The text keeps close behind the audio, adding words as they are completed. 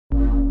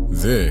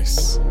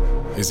This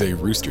is a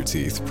Rooster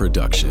Teeth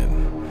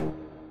production.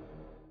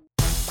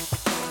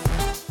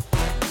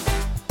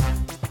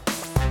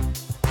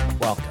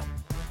 Welcome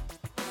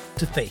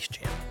to Face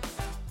Jam,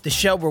 the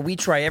show where we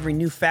try every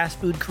new fast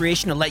food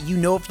creation to let you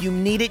know if you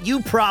need it.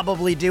 You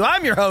probably do.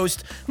 I'm your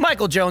host,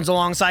 Michael Jones,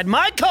 alongside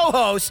my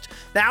co-host,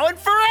 now and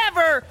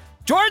forever,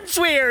 Jordan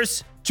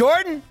Swears.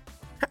 Jordan,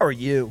 how are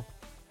you?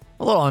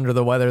 A little under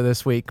the weather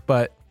this week,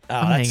 but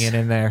I'm hanging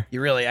in there.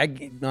 You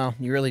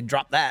really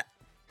dropped that.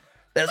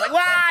 It was like,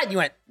 what? You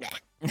went,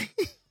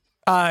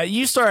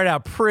 You started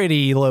out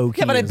pretty low key.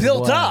 yeah, but it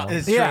built well. up. Yeah,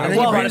 And then you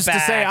well, brought who's it to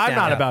say back I'm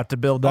not down. about to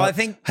build up? Well, I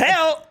think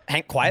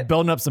Hank, quiet.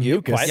 building up some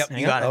mucus. Quiet.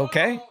 Hang on.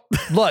 Okay.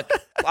 Look,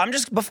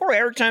 before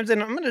Eric chimes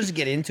in, I'm going to just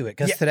get into it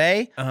because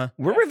today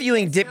we're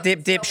reviewing Dip,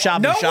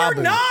 Shabu, no, Shabu.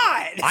 we're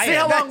not. See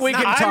how long we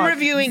can talk. I'm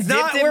reviewing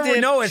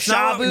Dip, No, it's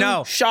not. Shabu,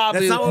 No, Shabu.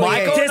 that's not what we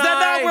Michael, ate. is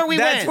that not where we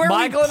That's went? where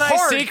Michael and I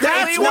parked. secretly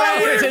That's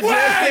went where to we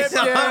went. Dip, That's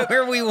not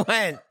where we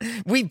went.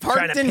 We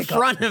parked in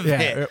front of Yeah,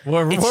 it.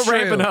 we're It's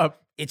ramping true. up.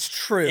 It's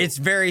true. It's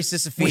very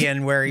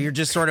Sisyphean, where you're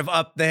just sort of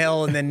up the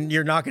hill and then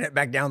you're knocking it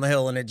back down the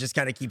hill, and it just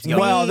kind of keeps going.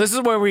 Well, this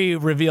is where we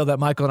reveal that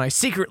Michael and I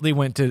secretly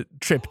went to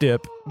Trip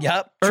Dip.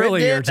 Yep.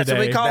 Earlier Trip dip, that's what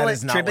we today. call That it.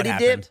 is not what Trippity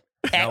Dip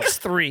happened.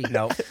 X3.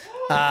 no.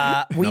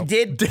 We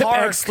did Dip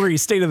park. X3,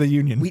 State of the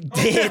Union. We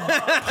did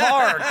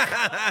park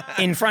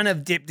in front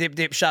of Dip,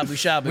 Shabu,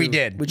 Shabu. We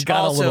did. Which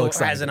Got a little also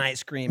excited. has an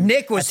ice cream.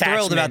 Nick was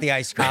thrilled attachment, about the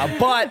ice cream.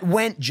 but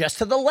went just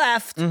to the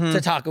left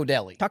to Taco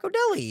Deli. Taco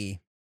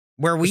Deli,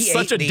 where we ate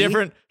such a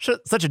different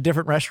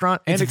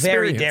restaurant and It's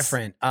very experience.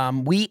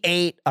 different. We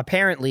ate,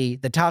 apparently,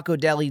 the Taco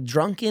Deli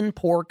Drunken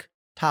pork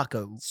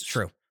tacos. It's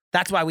true.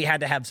 That's why we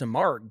had to have some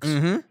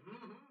margs.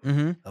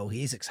 Mm-hmm. Oh,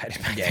 he's excited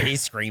about Yeah, he's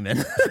screaming.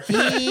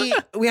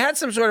 We had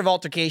some sort of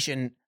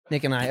altercation,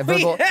 Nick and I,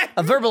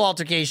 a verbal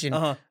altercation.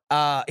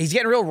 Uh-huh. He's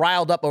getting real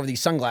riled up over these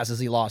sunglasses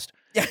he lost.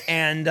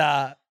 And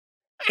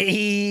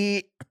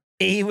he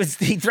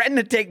threatened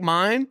to take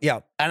mine. Yeah.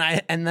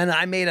 And then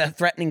I made a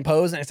threatening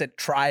pose and I said,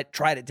 try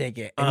to take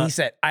it. And he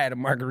said, I had a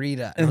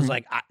margarita. And I was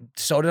like,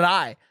 so did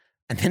I.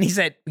 And then he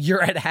said,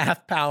 you're at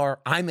half power.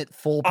 I'm at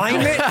full power. I'm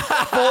at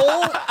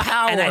full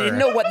power. And I didn't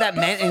know what that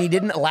meant, and he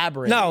didn't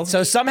elaborate. No.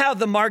 So somehow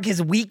the marg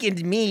has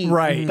weakened me,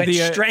 Right. but The,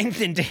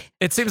 strengthened.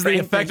 It seems the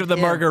effect of the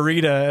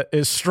margarita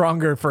is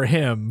stronger for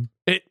him.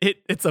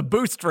 It's a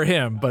boost for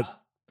him, but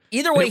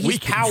Either way, it he's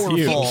weakens powerful.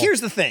 you.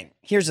 Here's the thing.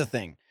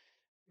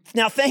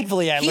 Now,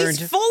 thankfully, I learned.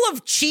 He's full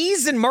of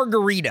cheese and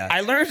margarita.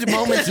 I learned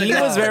moments he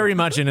ago. was very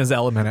much in his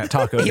element at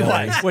Taco Deli,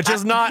 was. which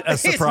is not a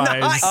It's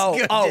surprise. not.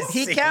 Good to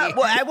He see. kept.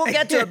 Well, I will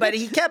get to it, but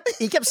he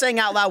kept saying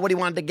out loud what he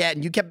wanted to get,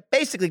 and you kept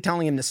basically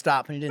telling him to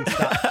stop, and he didn't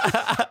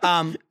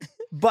stop.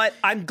 But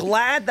I'm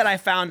glad that I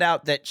found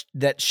out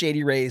that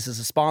Shady Rays is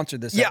a sponsor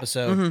this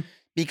episode.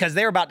 Because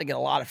they're about to get a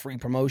lot of free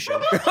promotion.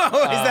 Oh, is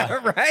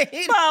that right?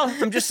 Well,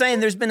 I'm just saying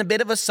there's been a bit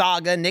of a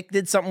saga. Nick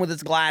did something with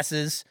his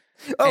glasses.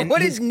 Oh, and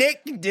what his- did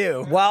Nick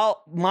do?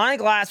 Well, my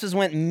glasses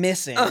went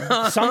missing.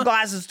 Some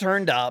glasses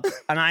turned up,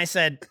 and I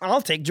said,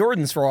 I'll take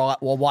Jordan's for a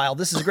while.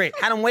 This is great.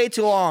 Had him way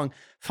too long.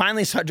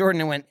 Finally saw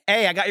Jordan and went,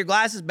 hey, I got your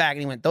glasses back.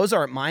 And he went, those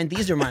aren't mine.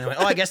 These are mine. I went,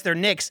 oh, I guess they're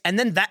Nick's. And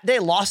then that day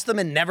lost them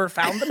and never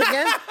found them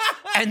again.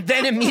 And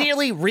then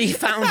immediately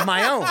refound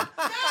my own.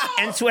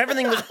 And so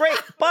everything was great.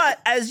 But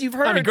as you've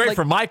heard, I mean, great like,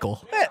 for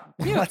Michael.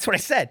 yeah, that's what I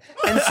said.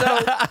 And so,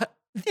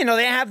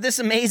 they have this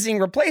amazing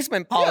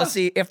replacement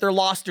policy if they're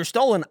lost or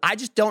stolen. I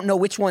just don't know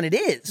which one it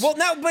is. Well,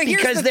 no, but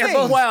here's because the they're thing.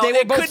 both Well, they were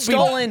it both could be-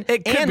 stolen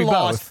it could and be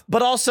lost. both.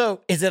 But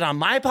also, is it on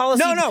my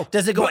policy? No.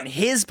 Does it go But on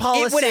his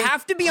policy? It would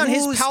have to be on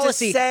Who's his to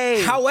policy.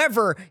 say?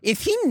 However,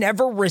 if he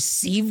never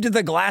received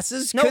the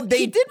glasses, No, could they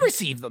he did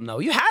receive them though.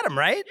 You had them,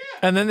 right?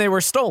 And then they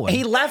were stolen.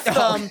 He left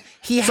them.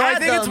 He so had I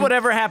think it's them,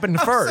 whatever happened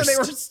first. So they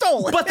were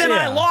stolen. But then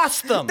I Yeah.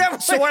 lost them.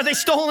 That So was- are they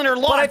stolen or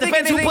lost? I It think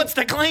depends who anything- puts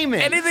the claim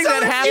in. anything So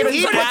that if happens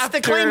he puts after-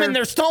 the claim in,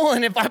 they're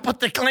stolen. If I put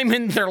the claim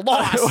in, they're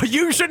lost.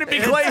 You shouldn't be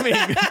claiming.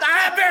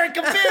 I'm very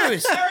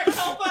confused.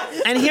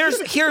 And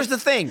here's the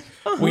thing.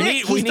 we Nick,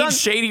 need he's done-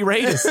 Shady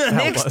Ray to help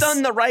Nick's us.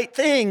 done the right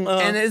thing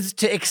and is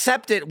to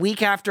accept it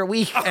week after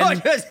week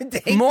and just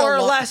take more the or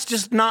loss. less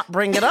just not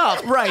bring it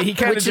up. Right, he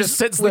kind of Which just is-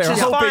 sits which there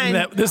is hoping fine.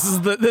 that this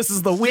is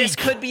the week. This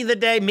could be the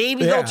day.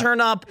 Maybe Yeah. they'll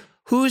turn up.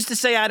 Who's to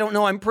say? I don't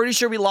know. I'm pretty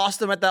sure we lost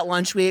them at that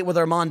lunch we ate with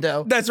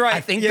Armando. That's right.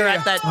 I think Yeah, they're yeah.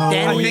 at that Oh,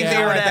 Denny's I think they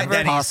or were at that whatever.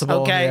 Denny's. Possible,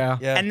 Okay. yeah.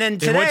 And then In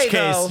today, which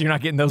case, though, you're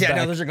not getting those Yeah, back.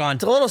 no, those are gone.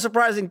 it's a little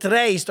surprising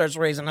today he starts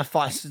raising a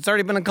fuss. It's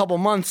already been a couple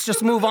months.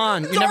 Just move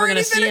on. You're never already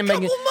going to see been a him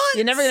couple again. months.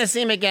 You're never going to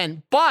see him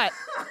again. But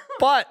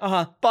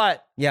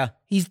Yeah.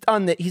 he's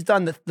done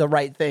the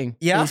right thing.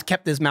 Yeah? He's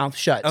kept his mouth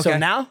shut. So Okay.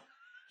 now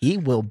he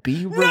will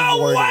be rewarded.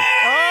 No way!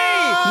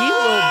 He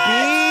will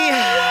be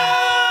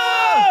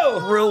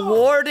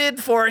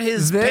rewarded for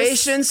his This-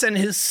 patience and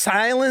his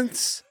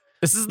silence.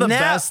 This is the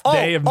best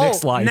day of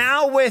Nick's life.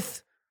 Now I'm going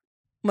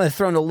to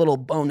throw in a little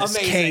bonus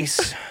Amazing.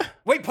 case.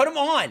 Wait, put him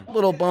on.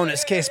 Little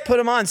bonus case. Put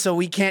him on so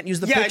we can't use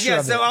the picture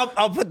of So it.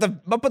 I'll put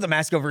the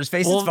mask over his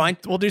face. We'll, It's fine.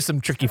 We'll do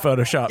some tricky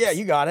Photoshop. Yeah,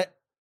 you got it.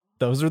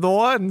 Those are the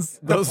ones.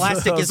 The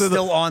plastic is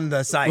still on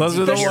the side. Those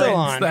are the They're still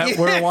ones on. that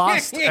were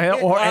lost or I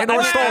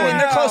stolen. mean,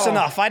 they're close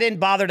enough. I didn't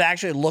bother to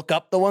actually look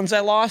up the ones I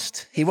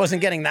lost. He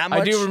wasn't getting that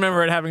much. I do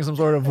remember it having some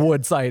sort of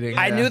wood siding.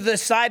 I knew the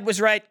side was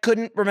right.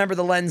 Couldn't remember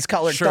the lens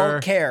color. Sure.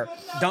 Don't care.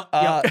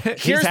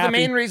 Here's the happy.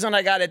 main reason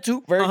I got it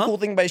too. Very cool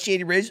thing by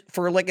Shady Ridge.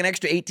 For like an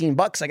extra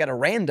 $18, I got a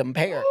random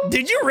pair.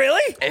 Did you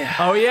really?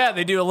 Oh yeah,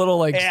 they do a little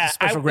like Yeah,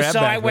 special grab so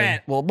bag I thing.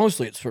 went. Well,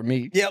 mostly it's for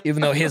me. Yep.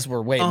 Even though his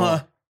were way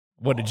more.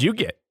 What did you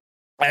get?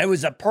 It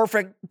was a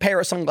perfect pair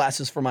of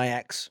sunglasses for my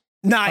ex.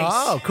 Nice.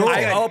 Oh, cool.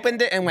 I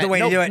opened it and went, The way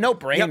to do it. no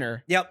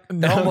brainer. Yep.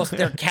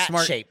 They're cat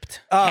Smart. shaped,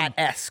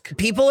 cat-esque.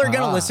 People are going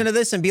to listen to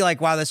this and be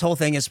like, wow, this whole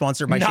thing is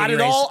sponsored by Not Shady at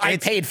Rays. all. I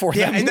paid for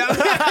them.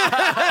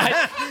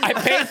 I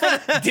paid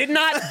for them.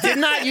 Did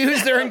not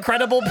use their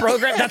incredible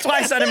program. That's why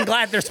I said I'm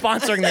glad they're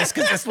sponsoring this,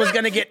 because this was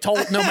going to get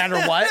told no matter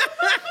what.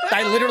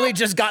 I literally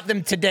just got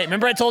them today.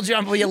 Remember I told you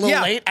I'm going to be a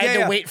little late? I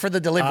had to wait for the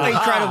delivery.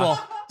 Incredible.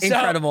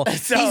 Incredible.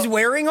 So He's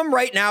wearing them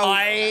right now.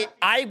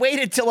 I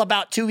waited till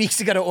about 2 weeks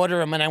ago to order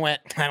them, and I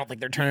went, I don't think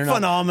they're turning up.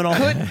 Phenomenal.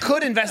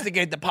 Could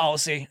investigate the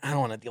policy. I don't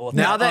want to deal with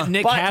Now that. that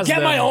Nick But has get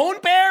them, my own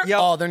pair? Yep.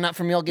 Oh, they're not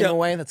for me. I'll give them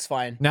away. That's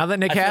fine. Now that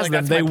Nick I feel has like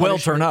them, that's they my will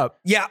punishment. turn up.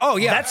 Yeah. Oh,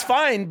 yeah. That's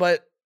fine,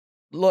 but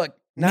look,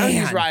 now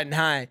he's Man. riding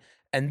high.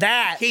 And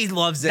that He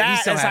loves it. That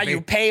He's so is happy. how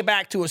you pay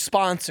back to a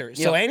sponsor.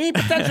 So any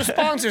potential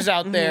sponsors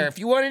out there, if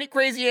you want any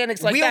crazy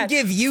antics like We'll that,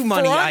 give you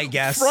money, I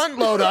guess. Front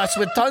load us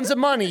with tons of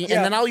money,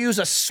 and then I'll use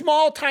a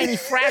small, tiny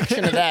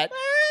fraction of that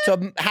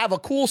to have a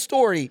cool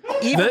story,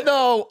 even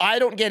though I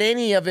don't get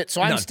any of it,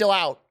 so I'm still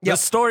out. The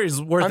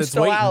story's worth I'm its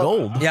still weight out. in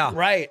gold. Yeah.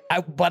 Right.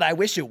 But I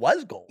wish it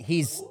was gold.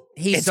 He's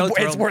It's, so it's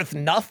thrilled. worth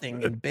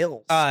nothing in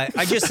bills. I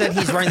just said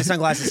he's wearing the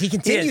sunglasses. He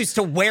continues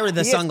to wear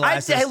the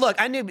sunglasses. Hey, look,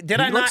 I knew. Did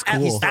He I looks not?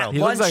 cool. At He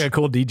looks like a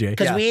cool DJ.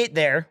 because we ate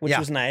there, which Yeah.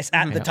 was nice,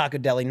 at the Taco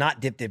Deli, not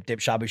dip,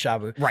 shabu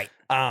shabu. Right.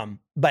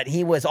 But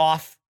he was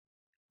off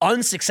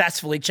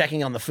unsuccessfully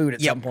checking on the food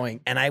at Yep. some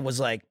point, and I was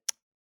like,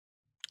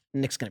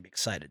 Nick's gonna be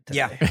excited today.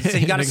 Yeah. So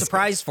you got a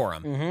surprise for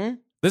him. Mm-hmm.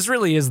 This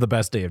really is the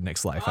best day of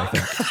Nick's life, I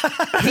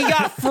think. He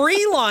got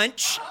free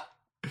lunch.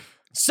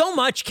 So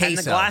much queso. And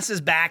the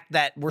glasses back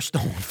that were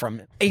stolen from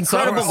him.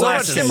 Incredible So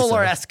glasses.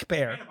 similar-esque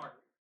pair.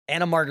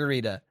 And a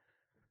margarita.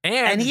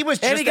 And he was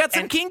and he just- got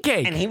some king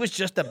cake. And he was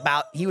just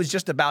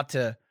about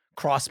to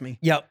cross me.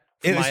 Yep.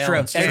 It was My true.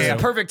 own. And it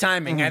was perfect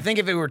timing. I think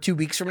if it were 2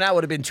 weeks from now, it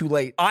would have been too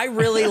late. I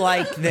really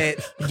like that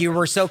you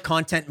were so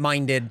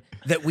content-minded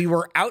that we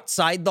were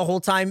outside the whole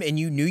time and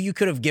you knew you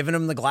could have given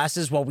him the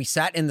glasses while we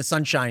sat in the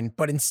sunshine,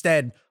 but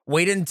instead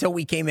waited until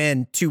we came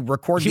in to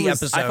record the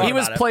episode. He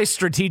was about it. placed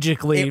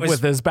strategically It was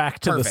with his back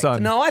to the perfect.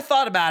 sun. No, I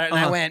thought about it and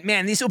I went,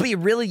 man, these will be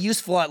really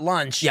useful at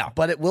lunch. Yeah.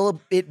 But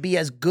will it be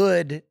as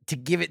good to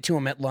give it to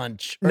him at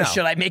lunch? Or No.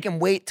 should I make him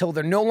wait till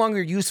they're no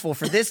longer useful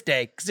for this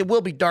day? Because it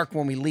will be dark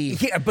when we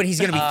leave. Yeah, but he's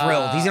going to be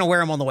thrilled. He's going to wear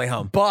them on the way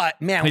home. But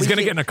man, He's we gonna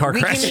can- get in a car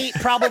we crash. can eat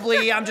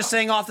probably, I'm just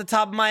saying off the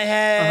top of my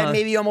head,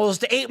 maybe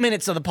almost 8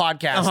 minutes of the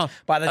podcast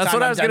by the That's time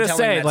what I I'm was done going to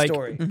telling say. that Like,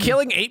 story.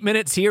 killing 8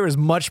 minutes here is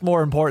much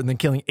more important than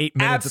killing 8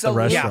 minutes at the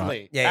restaurant.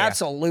 Absolutely. Yeah.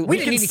 Absolutely. We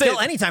didn't can need to sit- kill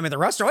any time at the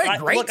restaurant. We had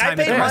a great Look, time I at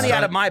the paid money restaurant.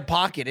 out of my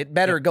pocket. It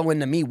better go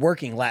into me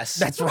working less.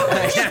 That's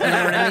right. You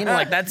know what I mean?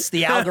 Like, that's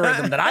the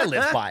algorithm that I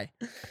live by.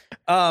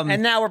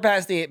 And now we're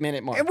past the 8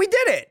 minute mark. And we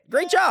did it.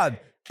 Great job.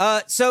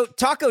 So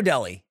Taco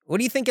Deli. What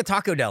do you think of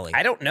Taco Deli?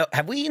 I don't know.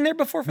 Have we eaten there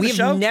before for We the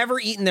show? have never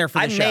eaten there for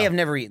the I show. may have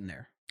never eaten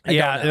there. I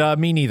don't know. Yeah,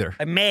 me neither.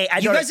 I may. I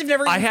You don't guys have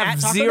never eaten I have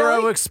at Taco zero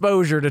Deli?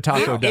 exposure to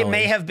Taco Deli. It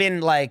may have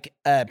been like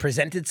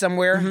presented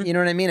somewhere. You know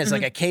what I mean? It's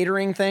like a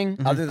catering thing.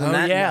 Other than Oh,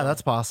 that, yeah, no.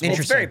 that's possible. It's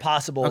Interesting. very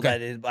possible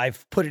Okay. that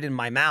I've put it in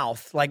my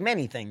mouth, like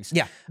many things.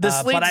 Yeah. This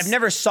but leads- I've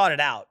never sought it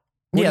out.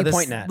 What are you this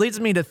pointing at? leads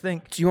me to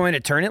think Do you want me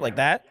to turn it like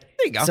that?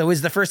 There you go. So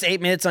is the first 8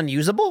 minutes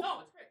unusable?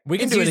 we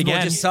can It's do it usable,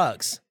 again. It just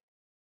sucks.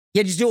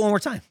 Yeah, just do it one more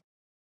time.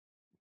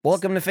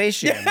 Welcome to Face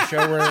Jam, the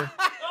show where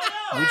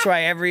we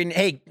try every.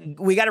 Hey,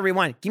 we got to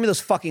rewind. Give me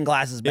those fucking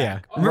glasses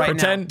back Yeah. right now.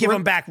 Pretend- Give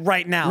them back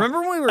right now. Remember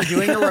when we were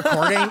doing a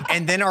recording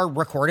and then our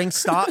recording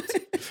stopped?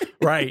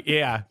 Right,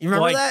 yeah. You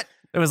remember Like, that?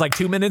 It was like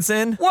 2 minutes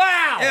in.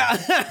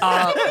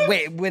 Wow.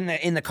 Wait, when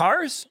in the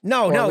cars?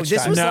 No, Or no, which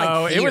this time? was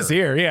No, like it was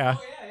here, yeah.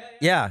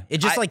 Yeah, it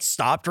just like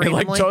stopped It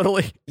randomly. like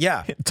totally,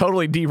 Yeah,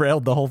 totally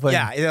derailed the whole thing.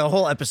 yeah. The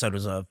whole episode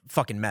was a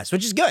fucking mess,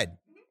 which is good.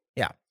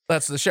 Yeah.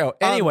 That's the show.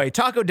 Anyway,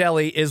 Taco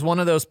Deli is one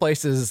of those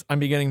places I'm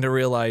beginning to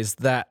realize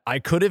that I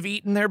could have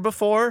eaten there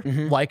before,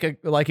 like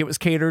it was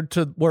catered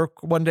to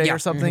work one day Yeah. or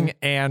something,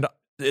 and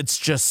it's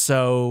just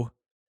so,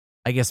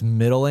 I guess,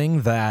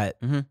 middling that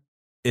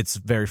it's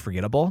very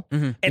forgettable.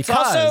 It's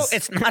Because- also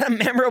it's not a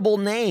memorable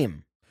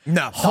name.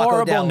 No,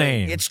 Horrible Deli.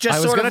 name. It's I just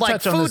was sort of gonna like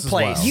touch on food this as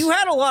place. well. you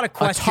had a lot of A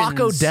questions.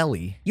 Taco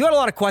Deli. You had a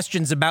lot of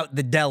questions about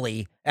the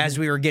deli as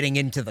we were getting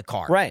into the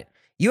car. Right.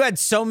 You had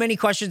so many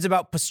questions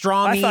about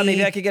pastrami. I thought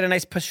maybe I could get a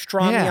nice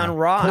pastrami on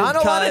raw. Not a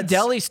lot of cuts.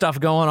 deli stuff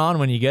going on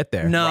when you get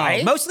there. No,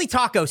 Right? mostly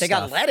taco They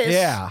stuff. got lettuce.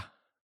 Yeah.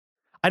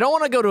 I don't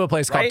want to go to a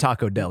place called Right?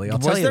 Taco Deli. I'll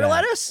tell Was you there that.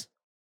 lettuce?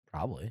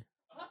 Probably.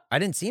 I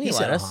didn't see any He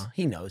said, lettuce.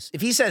 He knows.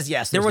 If he says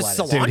yes, There there's was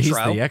lettuce. cilantro. Dude, he's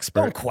the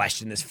expert. Don't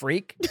question this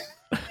freak.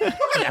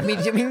 I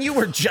mean, you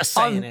were just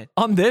saying it.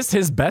 On this,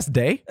 his best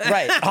day?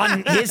 Right.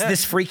 On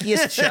this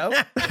freakiest show,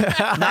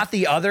 not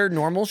the other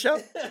normal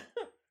show.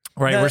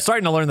 Right. We're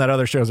starting to learn that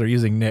other shows are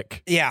using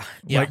Nick. Yeah.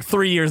 Like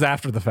 3 years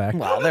after the fact.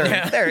 Well,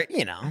 they're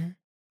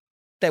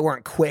they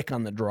weren't quick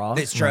on the draw.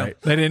 It's true.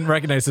 Right. They didn't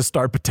recognize his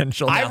star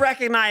potential. I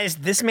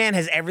recognized this man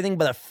has everything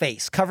but a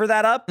face. Cover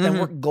that up, and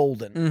we're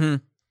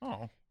golden.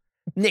 Oh.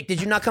 Nick, did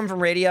you not come from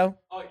radio?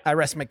 I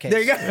rest my case.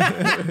 There you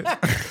go.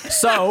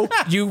 So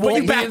you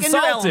won't be back in your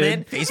insulted.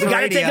 element. Face We for got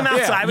to radio. take him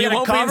outside. We You got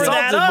won't to be cover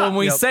that insulted up. when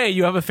we say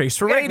you have a face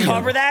for We gotta radio.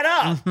 cover that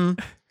up.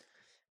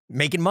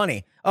 Making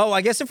money. Oh,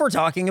 I guess if we're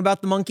talking about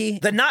the monkey.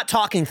 The not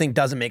talking thing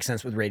doesn't make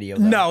sense with radio.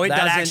 Though. No, it that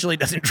doesn't. actually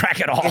doesn't track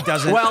at all. It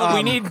doesn't. Well,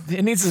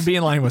 it needs to be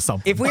in line with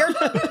something. If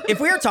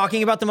we are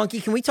talking about the monkey,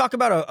 can we talk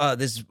about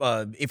this?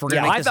 If we're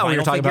gonna make I this thought we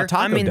were vinyl talking figure? about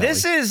Taco I mean, Deli.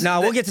 this is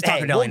No, we'll get to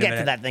Taco Deli We'll in a get to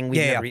minute. that thing we've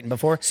Yeah, never yeah. eaten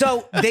before.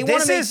 So they want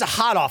this to. is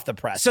hot off the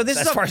press. So this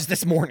as is far as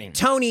this morning.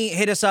 Tony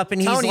hit us up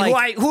and he's Tony,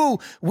 like, who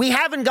we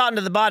haven't gotten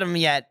to the bottom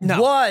yet,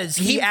 No. was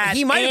He at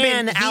might have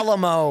been- Ann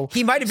Alamo.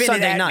 he might have been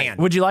Sunday at night.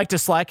 Ant-Man. Would you like to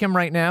slack him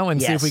right now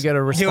and see if Yes. we get a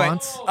Do it.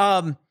 response?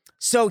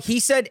 So he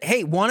said,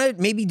 "Hey, want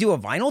to maybe do a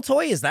vinyl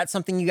toy? Is that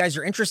something you guys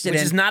are interested Which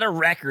in?" is not a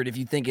record if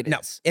you think it is. No.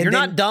 And You're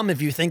then- not dumb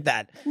if you think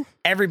that.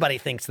 Everybody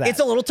thinks that. It's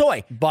a little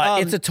toy,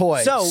 But it's a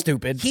toy, So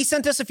stupid. He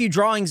sent us a few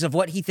drawings of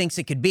what he thinks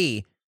it could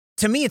be.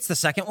 To me, it's the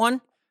second one.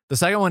 The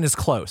second one is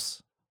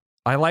close.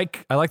 I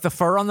like the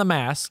fur on the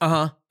mask,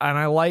 and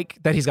I like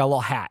that he's got a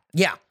little hat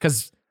Yeah,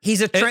 because he's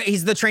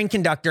the train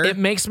conductor. it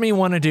makes me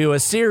want to do a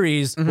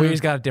series where he's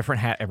got a different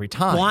hat every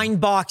time.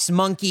 Blind box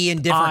monkey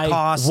in different I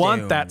costumes.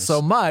 want that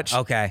so much.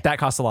 Okay. that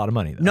costs a lot of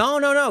money. Though.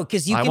 No,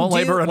 because you I can won't do.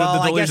 labor under well, the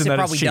I guess delusion it that it's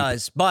probably cheap.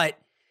 does,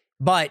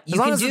 but you as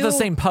long can as do it's the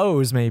same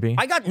pose, maybe.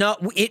 I got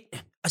it.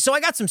 So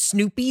I got some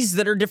Snoopies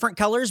that are different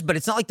colors, but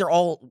it's not like they're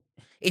all.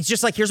 It's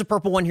just like here's a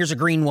purple one, here's a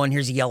green one,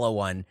 here's a yellow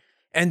one,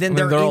 and then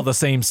they're they're all the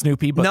same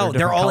Snoopy, but no,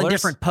 they're all in colors?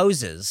 different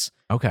poses,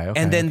 Okay,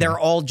 and then they're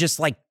all just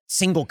like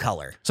single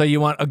color. So you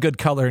want a good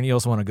color, and you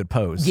also want a good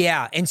pose.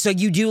 Yeah, and so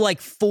you do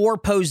like 4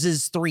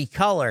 poses, 3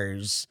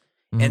 colors,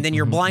 and then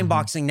you're blind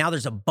boxing. Now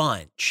there's a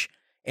bunch,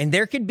 and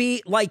there could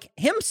be like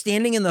him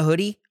standing in the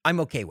hoodie.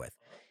 I'm okay with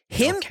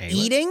him okay with?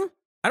 eating.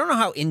 I don't know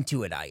how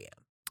into it I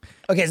am.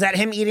 Okay, is that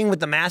him eating with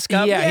the mask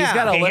up? Yeah, he's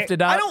got to Okay, lift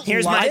it up. I don't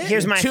Here's love my it.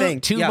 here's my too,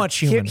 thing. Too Yeah. much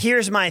human.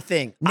 Here's my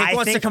thing. Nick I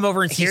wants to think- come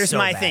over and see Here's so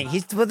my bad.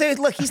 thing.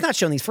 Look, he's not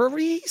showing these for a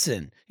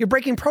reason. You're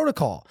breaking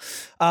protocol.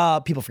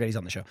 People forget he's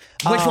on the show.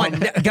 Which one?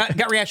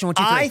 Got reaction 1,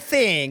 2, 3. I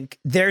think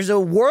there's a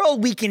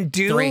world we can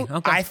do. 3,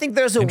 okay. I think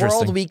there's a Interesting.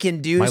 world we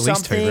can do My least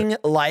something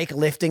favorite. like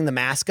lifting the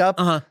mask up,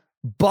 Uh-huh.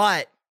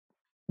 but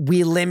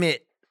we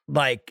limit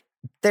like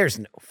there's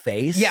no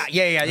face. Yeah.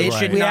 It Right.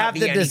 should We not have be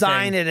to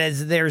design anything. it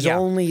as there's Yeah.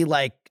 only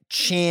like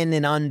chin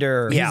and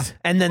under. Yeah.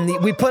 And then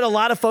we put a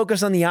lot of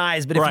focus on the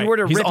eyes, but if Right. you were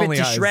to He's rip it only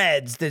to eyes.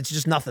 shreds, there's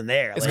just nothing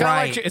there. It's Like,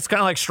 kind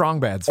of like Strong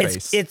Bad's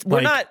face. it's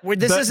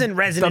this isn't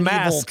Resident the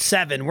Evil mask,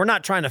 7. We're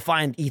not trying to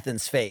find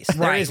Ethan's face.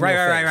 There Right. is no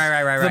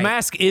face. The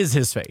mask is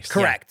his face.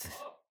 Correct.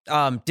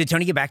 Did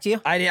Tony get back to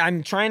you?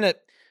 I'm trying to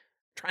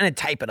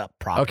type it up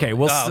properly. Okay,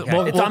 we'll Oh, okay.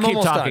 we'll I'm keep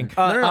almost talking.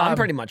 done. No, I'm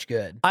pretty much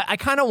good. I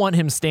kind of want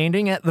him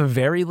standing at the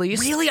very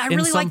least. Really, I in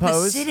really some like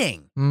pose. the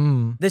sitting.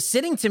 Mm. The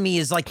sitting to me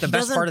is like the He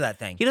best doesn't- part of that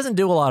thing. He doesn't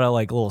do a lot of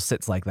like little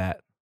sits like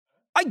that.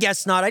 I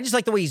guess not. I just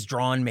like the way he's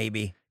drawn.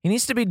 Maybe He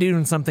needs to be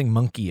doing something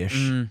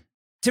monkeyish.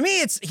 to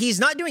me, he's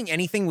not doing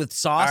anything with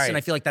sauce, All right. and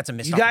I feel like that's a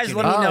missed You guys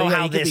let me opportunity. know yeah,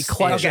 how he could be this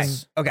clutching,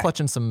 is. Okay.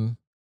 clutching some.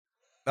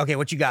 Okay,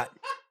 what you got?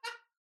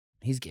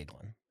 He's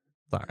giggling.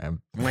 Sorry,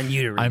 When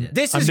you read it.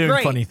 This I'm is doing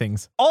great. funny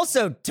things.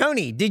 Also,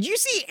 Tony, did you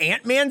see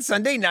Ant-Man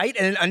Sunday night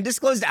at an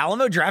undisclosed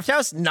Alamo Draft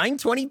House,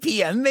 9:20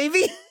 p.m. Maybe?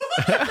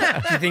 Do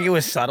you think it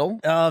was subtle?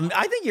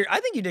 I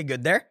think you did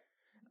good there.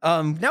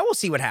 Now we'll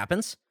see what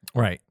happens.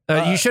 Right.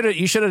 You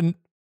should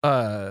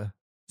have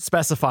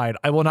specified.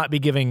 I will not be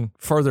giving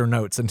further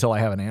notes until I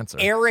have an answer.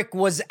 Eric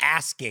was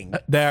asking.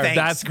 There, Thanks,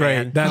 that's great.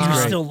 man. That's You're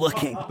great. still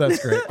looking. That's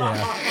great.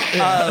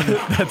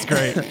 Yeah. That's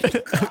great.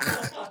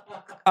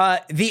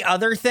 The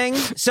other thing,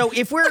 so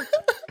if we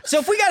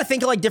got to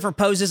think of like different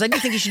poses, I do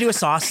think you should do a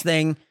sauce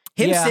thing.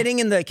 Him Yeah. sitting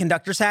in the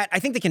conductor's hat. I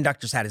think the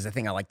conductor's hat is the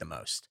thing I like the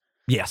most.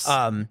 Yes.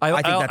 I think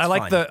that's I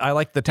like fun. the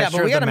Yeah, texture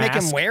but we of got the to make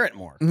mask. him wear it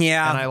more.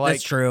 Yeah, And I like-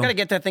 that's true. Got to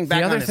get that thing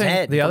back other on his thing-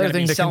 head. the if we're other gonna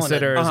thing be to selling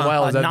consider a, as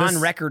well is a that this-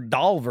 non-record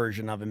doll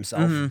version of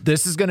himself.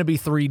 This is going to be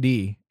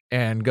 3D,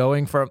 and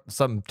going for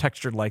something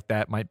textured like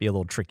that might be a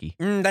little tricky.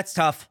 That's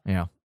tough.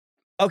 Yeah.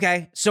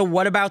 Okay, so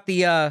what about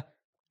the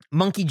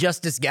Monkey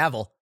Justice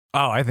gavel?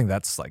 Oh, I think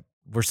that's like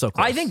we're so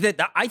close.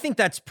 I think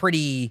that's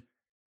pretty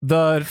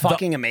the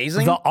Fucking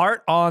amazing. The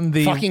art on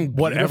the Fucking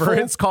whatever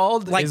beautiful. it's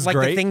called like is the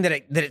great. thing that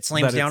it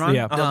slams That down it's- on.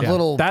 yeah. Uh-huh. Yeah.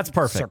 little That's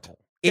perfect. circle.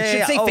 It Yeah, should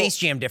yeah, say oh. Face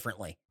Jam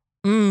differently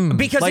Mm,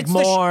 because like it's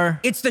more.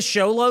 it's the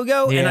show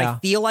logo, and I Yeah.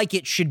 feel like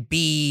it should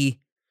be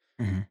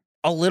Mhm.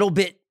 a little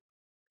bit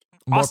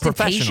More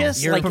ostentatious.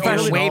 professional. Like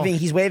professional. waving.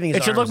 He's waving. His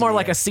It should look arms more in the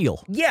like air. a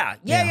seal. Yeah.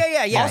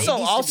 Yeah.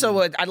 Also,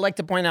 I'd like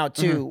to point out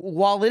too,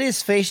 while it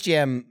is Face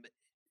Jam,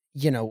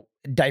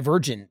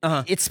 divergent.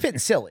 It's spitting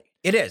silly.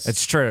 It is.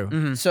 It's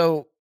true.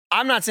 So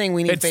I'm not saying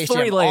we need It's Face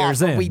 3 Jam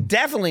layers off, but in. we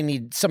definitely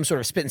need some sort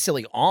of spitting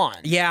silly on.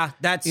 Yeah,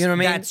 that's You know what I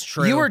mean? That's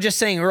true. You were just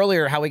saying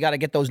earlier how we got to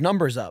get those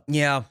numbers up.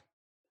 yeah.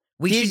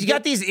 You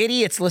got these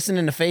idiots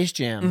listening to Face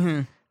Jam,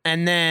 Mm-hmm.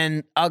 and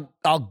then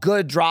a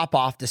good drop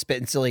off to Spit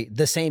and Silly,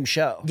 the same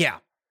show. Yeah.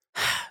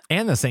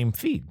 And the same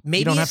feed. Maybe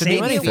you don't have to do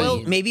maybe anything. it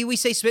will. Maybe we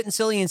say Spit and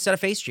Silly instead of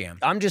Face Jam.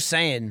 I'm just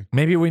saying.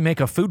 Maybe we make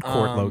a food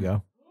court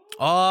logo.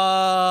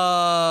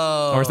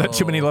 Oh. Or is that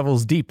too many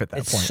levels deep at that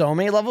It's point? so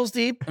many levels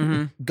deep.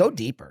 Go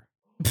deeper.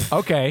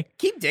 Okay.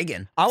 Keep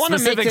digging. I want to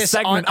make Specific this.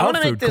 segment I want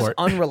of to make food this court.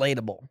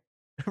 unrelatable.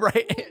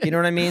 Right. You know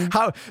what I mean?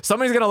 How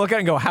somebody's gonna look at it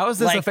and go, how is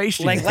this a face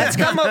like jam? let's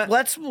come up.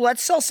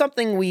 Let's sell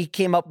something we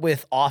came up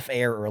with off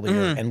air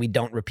earlier, and we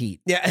don't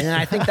repeat. Yeah. and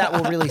I think that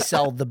will really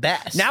sell the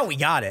best. Now we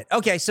got it.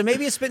 Okay, so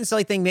maybe a Spit and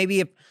Silly thing.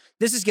 Maybe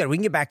this is good. We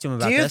can get back to him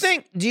about do you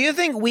this.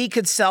 think we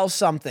could sell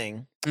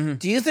something?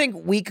 Do you think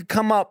we could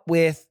come up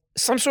with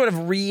some sort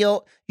of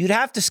real? You'd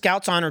have to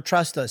Scouts on or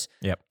trust us.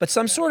 Yep. But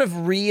some sort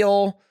of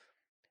real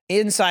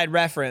inside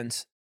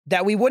reference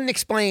that we wouldn't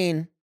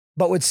explain,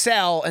 but would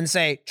sell and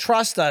say,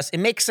 trust us. It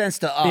makes sense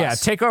to us. Yeah,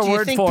 take our Do you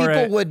word think for people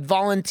it. would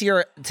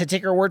volunteer to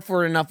take our word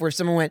for it enough where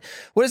someone went,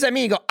 what does that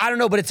mean? You go, I don't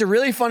know, but it's a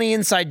really funny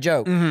inside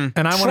joke. And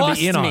I want to Trust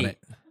be in on me. it.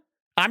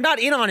 I'm not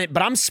in on it,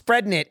 but I'm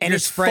spreading it, and You're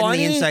it's spreading the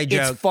funny. inside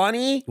joke It's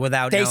funny.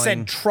 without they knowing.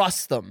 said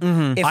trust them.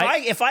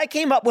 If I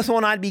came up with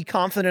one, I'd be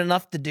confident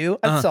enough to do.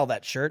 I'd sell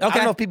that shirt. I Okay.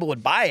 don't know if people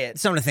would buy it.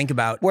 Something to think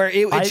about. Where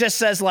it just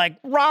says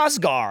like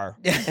Rosgar,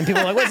 and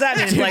people are like, "What's that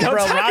mean?" It's like, don't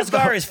bro, talk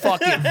Rosgar is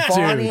fucking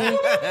funny.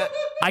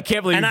 I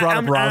can't believe And you brought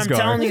up I'm Rosgar.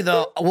 telling you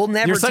though, we'll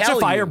never. You're such a tell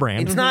you.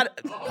 firebrand. It's not.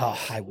 Oh,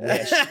 I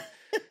wish.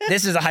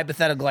 This is a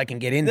hypothetical I can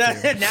get into.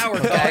 Now we're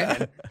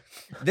talking.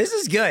 This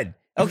is good.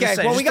 I'm Okay, just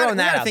saying, well, we just got throwing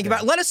that to out think there.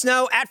 about it. Let us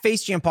know at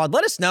Face Jam Pod.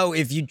 Let us know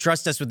if you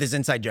trust us with this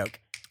inside joke.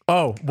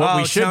 Oh, what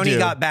we should Tony do.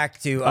 got back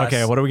to us.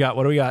 Okay, what do we got?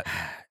 What do we got?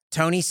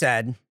 Tony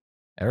said,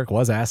 Eric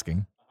was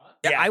asking.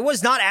 I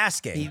was not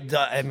asking.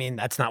 I mean,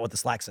 that's not what the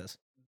Slack says.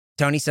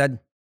 Tony said,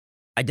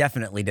 I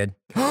definitely did.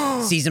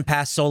 Season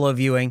pass solo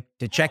viewing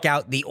to check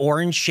out the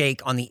orange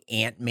shake on the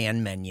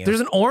Ant-Man menu. There's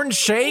an orange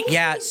shake?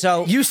 Yeah,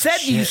 so You said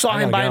you Shit, saw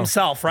I him by gotta go.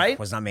 himself, right?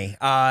 was not me.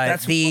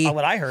 That's the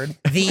what I heard.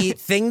 the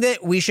thing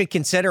that we should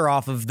consider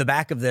off of the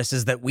back of this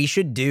is that we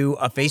should do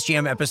a Face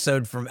Jam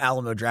episode from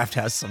Alamo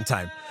Drafthouse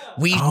sometime.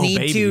 We need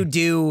baby. to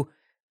do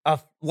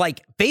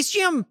Face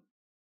Jam.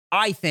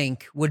 I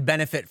think would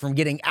benefit from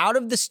getting out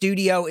of the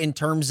studio in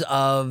terms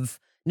of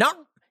not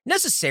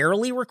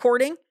necessarily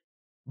recording,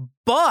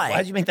 but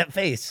Why'd you make that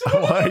face?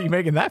 Why are you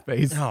making that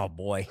face? oh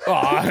boy, Oh,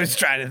 I was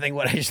trying to think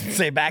what I should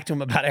say back to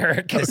him about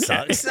Eric. this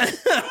sucks.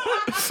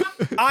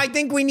 I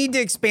think we need to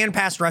expand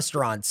past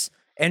restaurants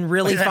and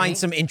really does that find mean?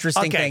 some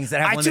interesting things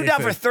that have I limited tuned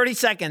out food. for 30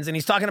 seconds, and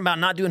he's talking about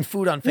not doing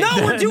food on Facebook.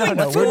 No, we're doing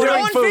No, food we're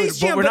doing on food, Face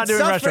Jam, but we're not doing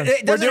stuff- restaurants.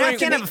 it doesn't We're have to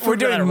doing- have a we're food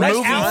doing restaurant.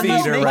 movie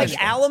Alamo, theater like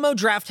restaurant. Alamo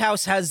Draft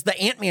House has the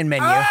Ant-Man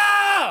menu.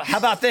 How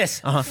about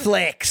this?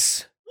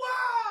 Flicks.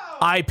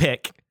 I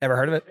pick. Ever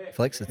heard of it?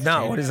 Flicks? It's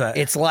No, what is that?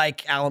 It's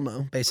like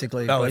Alamo,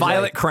 basically. Oh, but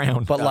Violet like,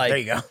 Crown. but like there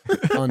you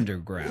go.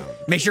 underground.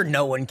 Make sure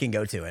no one can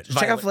go to it.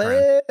 Check out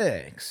Violet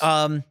Crown. Flicks.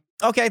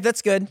 Okay,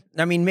 that's good.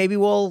 I mean, maybe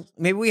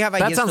we have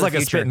ideas. That sounds for like the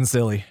a future. spittin'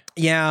 silly.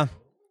 Yeah.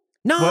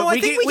 No, Well, I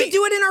think we can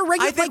do it in our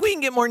regular. I think we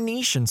can get more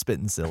niche in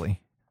spittin' silly.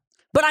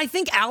 But I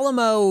think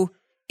Alamo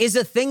is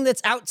a thing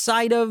that's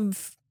outside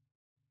of,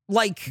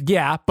 like,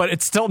 Yeah, but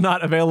it's still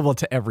not available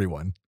to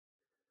everyone.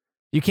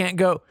 You can't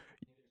go,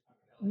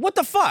 what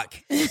the fuck?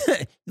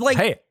 Like,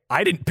 hey,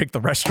 I didn't pick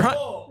the restaurant.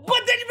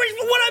 but then,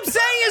 what I'm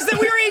saying is that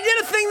we already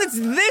did a thing that's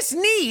this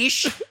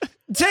niche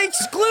to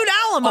exclude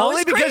Alamo. Only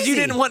is because crazy. you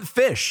didn't want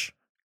fish.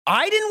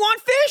 I didn't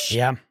want fish.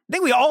 Yeah. I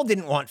think we all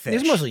didn't want fish.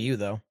 It's mostly you,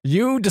 though.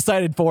 You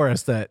decided for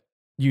us that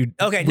you.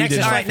 Okay, we next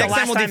didn't time- like next it.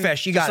 time we'll do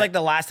fish. You got it's it. like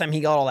the last time he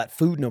got all that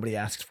food nobody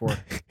asked for.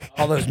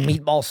 All those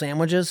meatball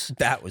sandwiches.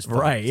 That was fun.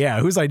 Right,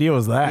 yeah. Whose idea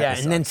was that? Yeah,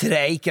 and then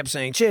today he kept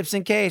saying chips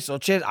and queso.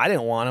 Chips. I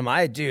didn't want them.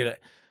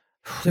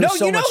 There No, was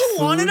so you know much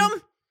who wanted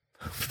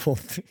food.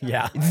 them?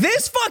 Yeah.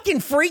 This fucking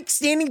freak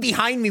standing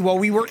behind me while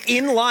we were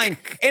in line,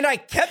 and I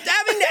kept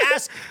having to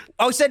ask.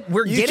 I said,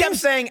 "We're You getting." kept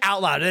saying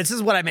out loud. This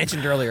is what I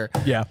mentioned earlier.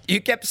 Yeah.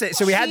 You kept saying.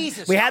 So we had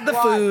Jesus the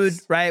Christ. food,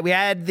 right? We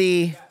had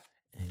the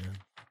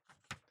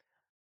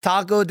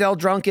Taco del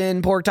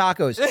Drunken pork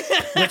tacos,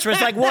 which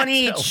was like one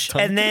each,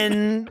 and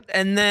then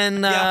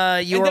Yeah.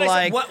 you And were then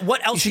I said, like,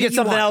 "What else You should do get you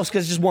something want?" else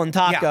because it's just one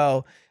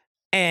taco."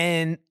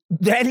 And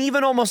then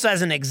even almost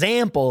as an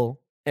example,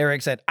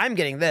 Eric said, "I'm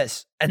getting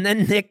this," and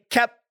then Nick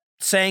kept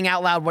saying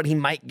out loud what he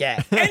might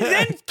get.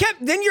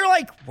 And then you're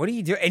like, "What are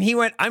you doing?" And he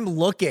went, "I'm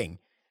looking."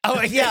 Oh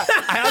yeah.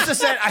 I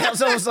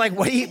also was like,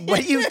 what are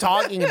you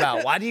talking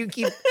about? Why do you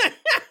keep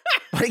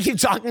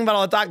talking about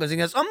all the tacos? He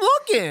goes, I'm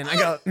looking. I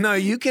go, no,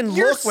 you can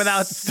look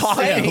without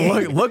talking.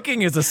 Yeah,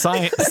 looking is a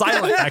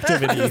silent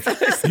activity.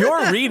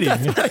 You're reading.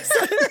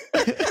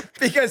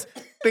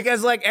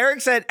 Because like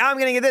Eric said, I'm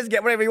gonna get this,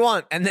 get whatever you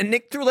want. And then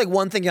Nick threw like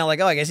one thing out, like,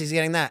 oh, I guess he's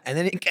getting that. And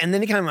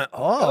then he kind of went,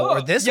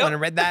 or this one,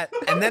 and read that.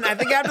 And then I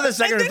think after the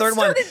second or third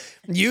one,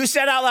 you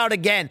said out loud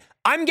again,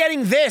 I'm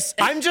getting this.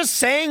 I'm just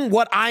saying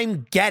what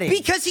I'm getting.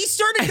 Because he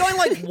started going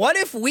like, what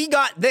if we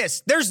got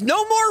this? There's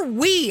no more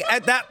we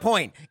at that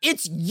point.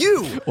 It's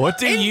you. What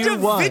do you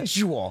want?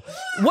 Individual.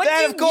 What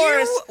Then, do of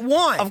course, you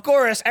want? Of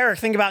course, Eric,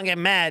 think about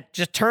getting mad,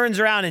 just turns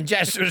around and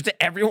gestures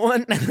to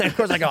everyone. And then, of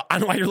course, I go, I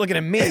know why you're looking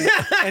at me.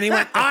 And he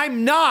went,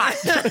 I'm not.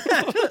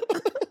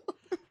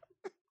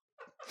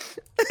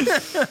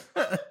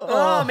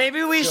 Oh,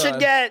 maybe we should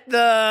get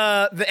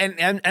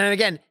and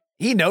again,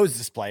 he knows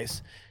this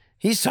place.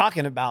 He's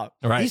talking about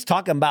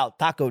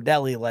Taco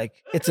Deli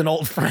like it's an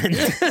old friend.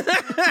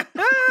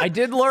 I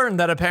did learn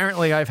that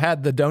apparently I've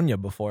had the doña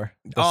before.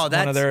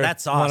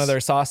 That's sauce. One of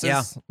their sauces.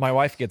 Yeah. My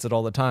wife gets it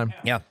all the time.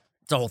 Yeah,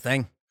 it's a whole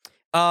thing.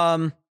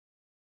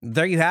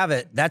 There you have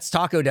it. That's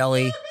Taco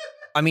Deli.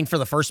 I mean, for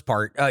the first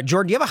part.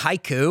 Jordan, do you have a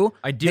haiku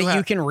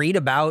you can read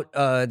about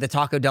the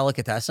Taco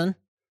Delicatessen?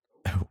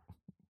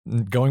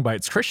 Going by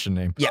its Christian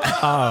name.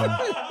 Yeah.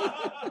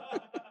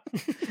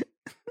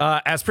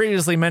 As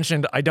previously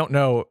mentioned, I don't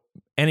know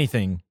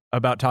anything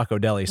about Taco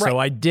Deli, so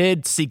I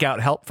did seek out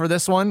help for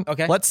this one.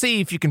 Okay. Let's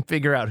see if you can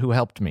figure out who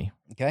helped me.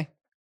 Okay.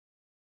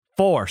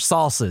 4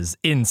 salsas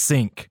in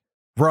sync.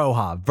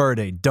 Roja,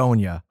 Verde,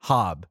 Doña,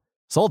 Hob.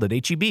 Sold at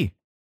HEB.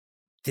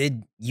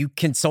 Did you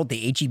consult the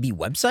HEB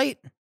website?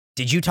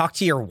 Did you talk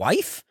to your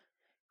wife?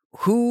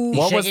 Who?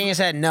 He's shaking his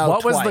head no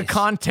What was twice. the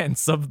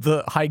contents of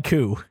the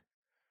haiku?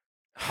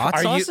 Hot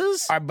Are you-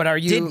 sauces? but are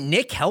you? Did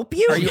Nick help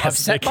you? Are you Yes,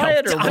 upset Nick by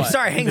it helped. or I'm what?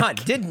 sorry, hang on.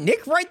 Did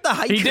Nick write the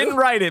haiku? He didn't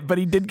write it, but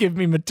he did give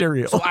me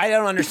material. So I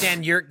don't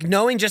understand. You're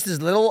knowing just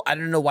as little. I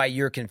don't know why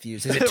you're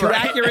confused. Is it too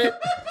accurate?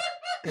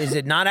 Is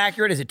it not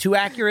accurate? Is it too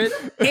accurate?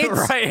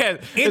 It's, Right.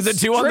 Is it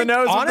it's too on the strict-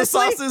 nose honestly,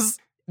 with the sauces?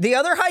 The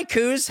other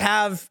haikus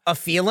have a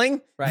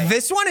feeling. Right.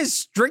 This one is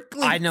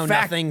strictly I know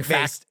nothing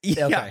fact-based.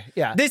 fact- okay,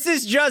 yeah. This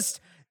is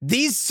just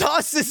these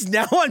sauces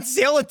now on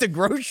sale at the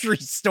grocery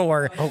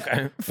store.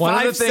 Okay.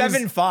 One of the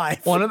things-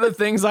 $5.75. One of the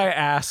things I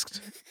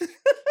asked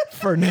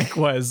for Nick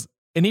was,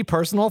 any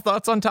personal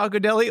thoughts on Taco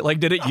Deli? Like,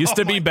 did it used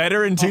to be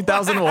better in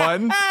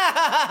 2001?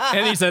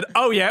 And he said,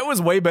 oh yeah, it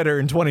was way better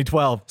in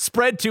 2012.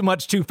 Spread too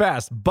much too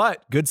fast,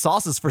 but good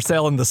sauces for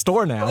sale in the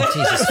store now.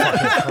 Jesus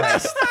fucking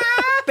Christ.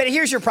 But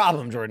here's your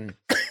problem, Jordan.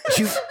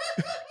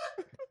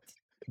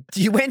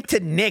 You went to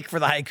Nick for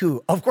the haiku.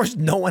 Of course,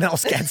 no one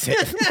else gets it.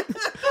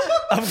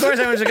 Of course,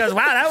 everyone just goes,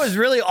 wow, that was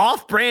really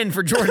off-brand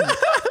for Jordan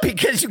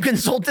because you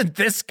consulted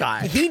this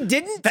guy. He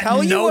didn't that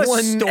tell you no a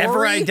one story.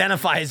 ever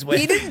identifies with.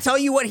 He didn't tell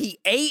you what he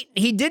ate.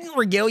 He didn't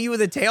regale you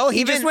with a tale.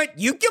 He just went,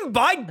 you can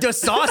buy the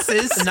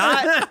sauces.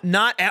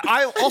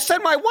 I'll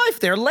send my wife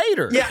there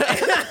later. Yeah.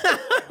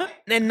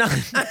 And not,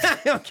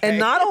 and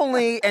not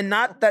only, and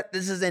not that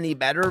this is any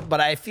better,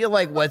 but I feel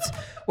like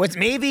what's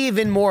maybe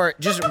even more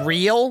just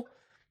real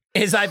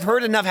is I've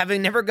heard enough,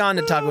 having never gone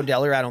to Taco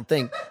Deli, I don't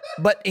think,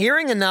 but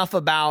hearing enough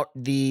about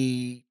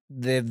the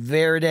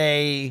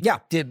Verde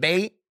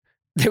debate.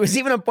 There was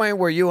even a point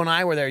where you and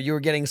I were there. You were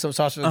getting some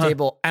sauce from the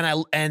table,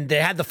 and they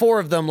had the 4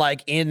 of them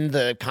like in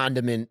the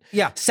condiment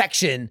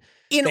section.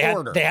 In They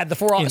order. they had the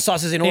 4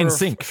 sauces in order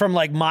sync. from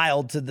like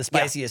mild to the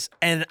spiciest.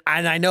 And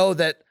I know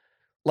that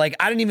like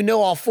I didn't even know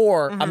all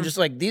 4. I'm just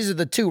like, these are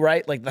the 2,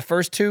 right? Like the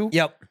first 2.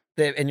 Yep.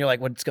 And you're like,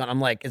 what's going on?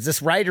 I'm like, is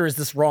this right or is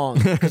this wrong?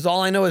 Because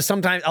all I know is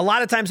a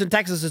lot of times in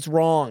Texas, it's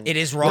wrong. It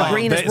is The wrong.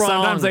 green is wrong.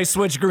 Sometimes they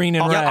switch green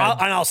and red.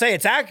 I'll say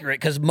it's accurate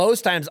because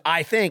most times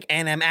I think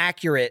and am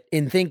accurate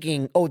in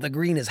thinking, oh, the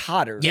green is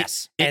hotter.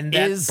 Yes, and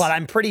it is. But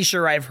I'm pretty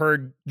sure I've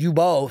heard you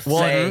both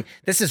say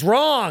this is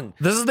wrong.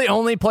 This is the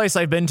only place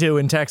I've been to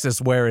in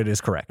Texas where it is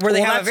correct. Where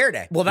they Well, have a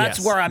Verde. Well, that's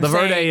Yes. where I'm the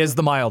saying Verde is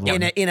the mild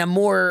one. in a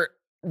more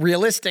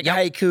realistic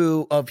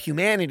haiku of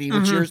humanity,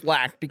 which yours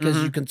lacked because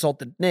you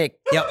consulted Nick.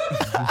 Yep.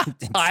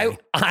 I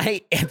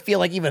feel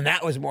like even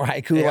that was more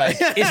haiku. Like,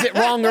 is it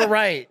wrong or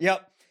right?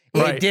 Yep.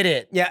 It did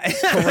it. Yeah.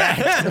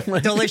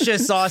 Correct.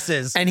 Delicious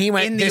sauces. And he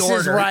went, in the this order.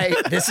 is right.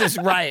 This is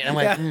right. I'm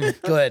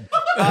like, good.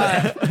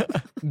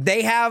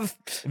 They have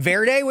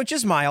Verde, which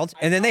is mild,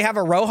 and then they have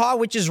a Roja,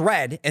 which is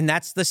red, and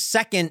that's the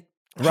second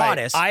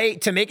hottest.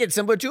 To make it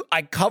simpler too,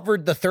 I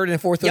covered the 3rd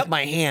and 4th with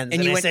my hands.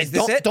 And you I went, said, is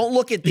this it? Don't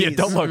look at these. Yeah,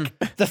 don't look.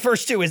 The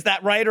first 2, is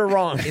that right or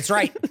wrong? It's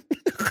right.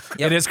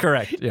 It is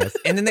correct, yes.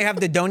 And then they have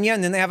the Doña,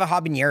 and then they have a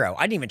habanero.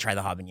 I didn't even try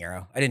the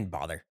habanero. I didn't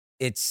bother.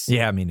 It's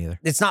Yeah, me neither.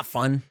 It's not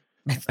fun.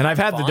 And I've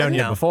had the fun. Doña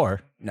No.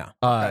 before. No.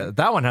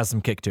 That one has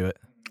some kick to it.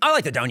 I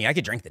like the Doña. I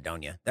could drink the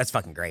Doña. That's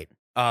fucking great.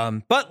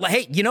 But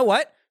hey, you know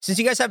what? Since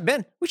you guys haven't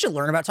been, we should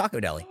learn about Taco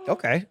Deli.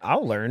 Okay,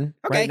 I'll learn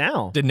Okay. right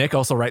now. Did Nick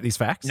also write these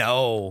facts?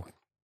 No.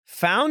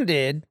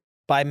 Founded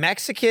by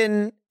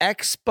Mexican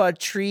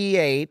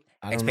expatriate.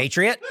 I don't know.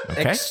 Expatriate?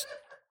 Okay.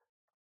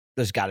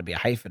 There's got to be a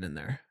hyphen in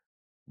there.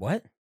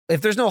 What?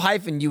 If there's no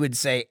hyphen, you would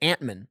say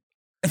Ant-Man.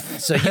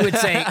 So you would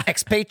say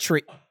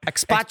expatriate,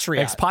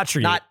 Expatriate.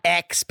 not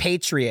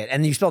expatriate,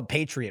 and you spelled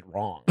patriot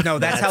wrong. No,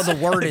 that's how the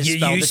word is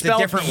spelled. It's a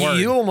different word.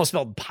 You almost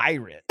spelled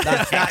pirate.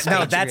 That's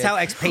No, that's how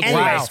expatriate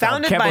Anyway, is spelled.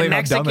 founded Can't by believe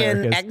how dumb Mexican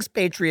Eric is.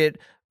 expatriate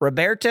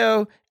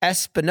Roberto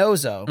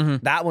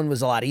Espinozo. That one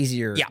was a lot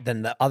easier Yeah.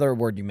 than the other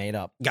word you made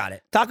up. Got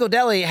it. Taco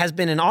Deli has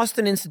been an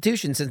Austin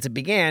institution since it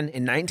began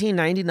in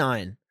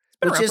 1999.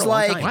 which around is for a long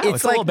like time. Wow, it's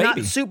it's a little like not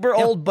baby. super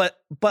old, but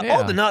Yeah.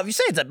 old enough. You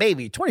say it's a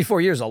baby.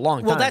 24 years is a long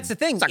time. Well, that's the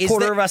thing. It's a is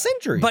quarter that- of a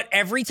century. But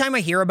every time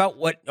I hear about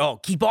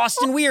keep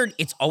Austin weird,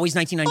 it's always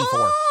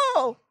 1994.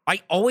 oh,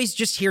 I always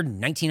just hear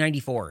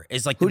 1994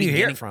 is like the who do you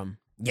hear beginning. it from?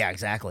 Yeah,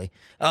 exactly.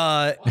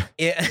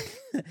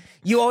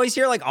 You always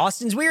hear like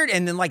Austin's weird,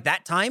 and then like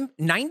that time,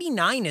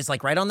 99 is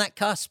like right on that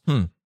cusp.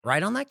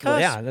 Right on that cusp. Well,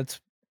 yeah, that's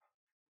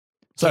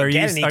So can't are you,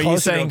 get any are you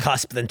closer saying, to a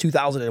cusp than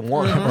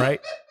 2001.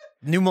 right?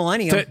 New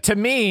millennium. To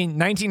me,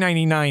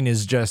 1999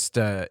 is just,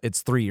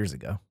 it's 3 years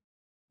ago.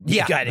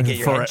 You got to get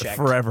your head checked.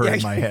 Forever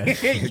in my head.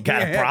 You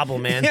got a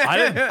problem, man.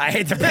 Yeah. I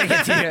hate to break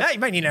it to you. You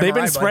might need an They've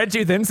been MRI, spread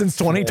too thin since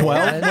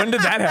 2012. When did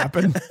that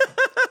happen?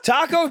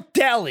 Taco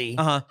Deli,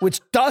 Uh-huh.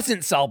 which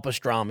doesn't sell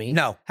pastrami,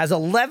 No. has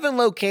 11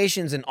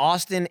 locations in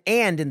Austin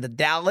and in the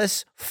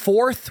Dallas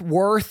Fort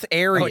Worth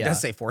area. Oh, it does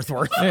say Fort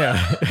Worth.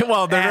 Yeah.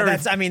 Well, they're very,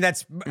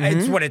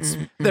 It's what it's.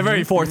 they're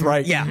very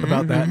forthright Yeah.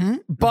 about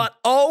that. But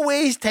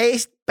always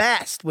taste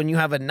best when you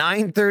have a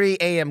 9:30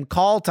 a.m.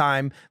 call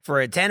time for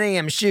a 10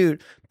 a.m. shoot,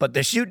 but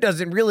the shoot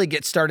doesn't really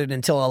get started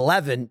until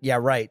 11. Yeah,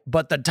 right.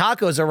 But the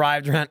tacos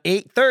arrived around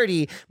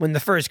 8:30 when the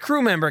first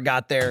crew member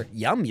got there.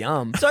 Yum,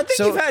 yum. So I think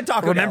you've had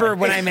Taco Remember Deli.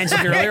 when I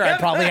mentioned earlier, I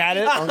probably had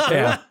it on crew?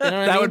 Yeah. You know what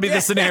I That mean? would be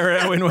the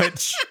scenario in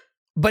which.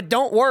 But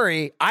don't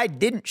worry, I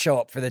didn't show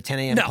up for the 10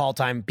 a.m. No. call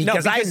time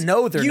because I because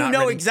know they're you not know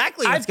ready.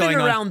 exactly what's I've been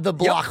going on. around the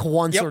block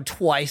once Yep. or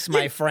twice,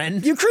 my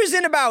friend. You cruise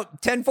in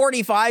about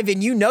 10:45,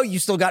 and you know you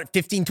still got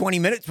 15, 20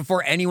 minutes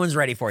before anyone's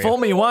ready for you. Fool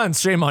me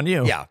once, shame on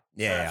you.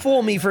 Yeah.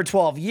 Fool me for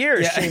 12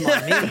 years, shame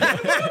on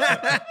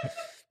me.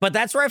 But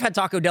that's where I've had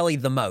Taco Deli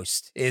the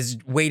most, is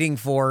waiting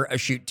for a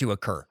shoot to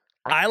occur.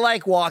 I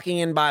like walking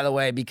in, by the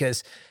way,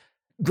 because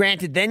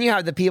granted, then you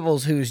have the people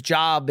whose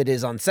job it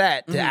is on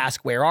set to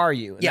ask, where are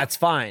you? And Yeah. that's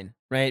fine,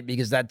 right?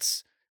 Because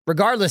that's,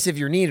 regardless if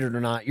you're needed or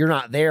not, you're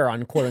not there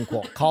on quote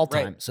unquote call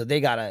time. Right. So they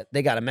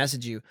gotta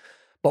message you.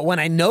 But when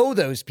I know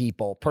those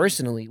people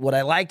personally, what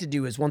I like to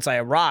do is once I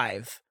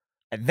arrive,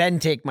 I then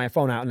take my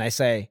phone out and I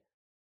say,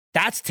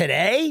 that's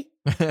today?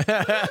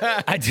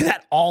 I do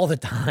that all the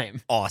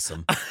time.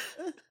 Awesome.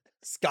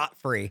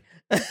 Scot-free.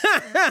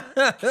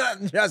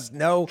 Just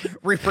no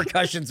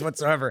repercussions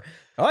whatsoever.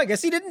 Oh, I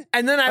guess he didn't.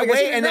 And then I guess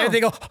wait, you and know. then they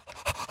go,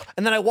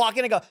 and then I walk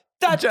in and go,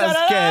 da, Just da,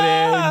 da,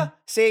 da. kidding.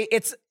 See,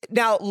 it's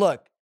now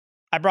look,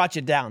 I brought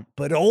you down,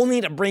 but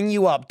only to bring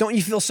you up. Don't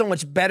you feel so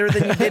much better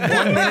than you did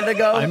 1 minute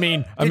ago? I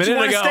mean, a Did you minute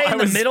wanna ago, stay in I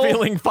the was middle?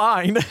 feeling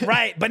fine.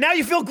 Right, but now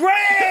you feel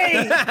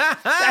great.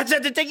 That's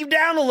had to take you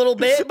down a little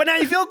bit, but now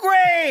you feel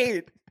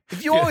great.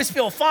 If you always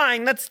feel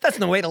fine, that's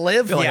no way to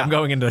live. I feel like I'm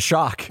going into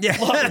shock. Yeah.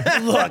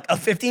 Look, a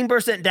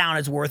 15% down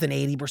is worth an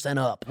 80%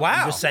 up. Wow.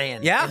 I'm just saying.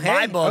 Yeah, in my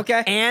hey, book,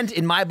 okay. and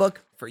in my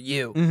book for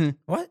you.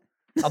 What?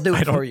 I'll do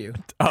it for you.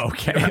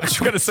 Okay. I was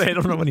going to say, I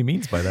don't know what he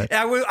means by that.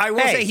 I will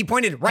Hey. say he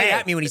pointed right Hey.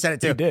 at me when he said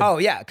it too. He did. Oh,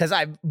 yeah, because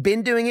I've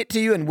been doing it to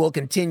you and will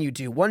continue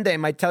to. One day I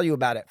might tell you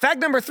about it.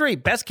 Fact number 3,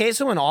 best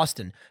queso in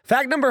Austin.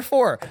 Fact number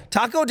 4,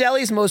 Taco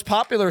Deli's most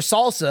popular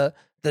salsa,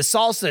 the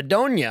salsa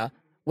doña,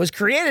 was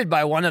created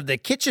by one of the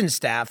kitchen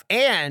staff,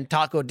 and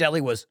Taco Deli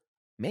was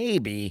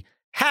maybe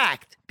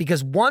hacked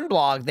because one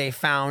blog they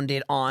found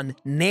it on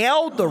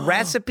nailed the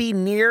recipe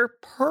near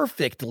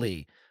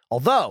perfectly.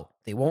 Although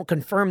they won't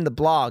confirm the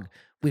blog,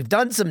 we've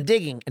done some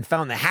digging and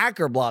found the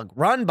hacker blog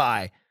run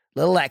by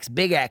little x,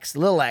 big X,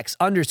 little x,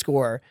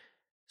 underscore,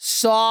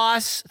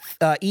 sauce,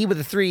 E with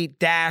a 3,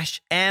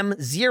 dash,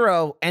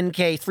 M0,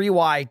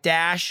 NK3Y,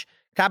 dash,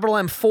 capital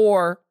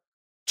M4,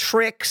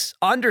 tricks,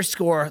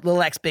 underscore,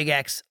 little x, big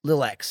X,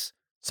 little x,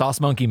 Sauce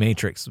Monkey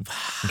Matrix, in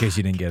case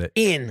you didn't get it.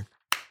 in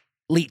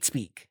Leet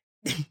speak.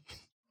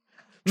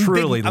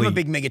 Truly, I'm a Lee.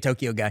 big Mega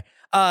Tokyo guy.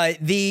 I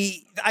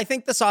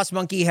think the Sauce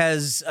Monkey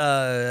has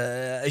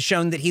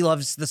shown that he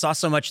loves the sauce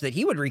so much that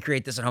he would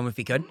recreate this at home if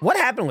he could. What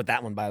happened with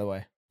that one, by the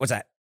way? What's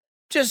that?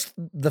 Just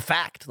the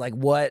fact, like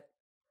where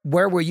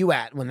were you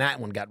at when that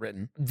one got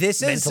written?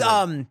 This is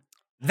Mentally.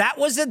 that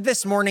was a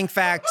this morning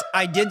fact.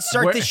 I did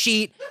start Where- the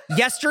sheet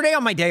yesterday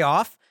on my day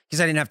off because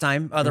I didn't have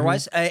time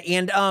otherwise. Not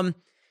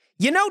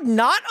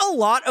a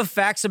lot of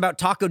facts about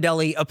Taco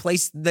Deli, a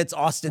place that's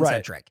Austin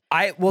centric.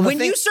 When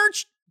you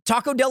search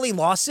Taco Deli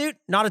lawsuit,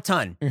 not a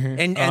ton,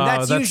 and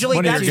that's that's usually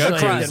one of that's your the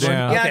go-tos, crunch. yeah.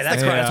 Yeah, Okay, that's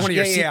that's the crunch. That's one of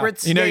your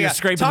secrets. You know, you're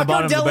scraping Taco the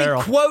bottom Deli, of the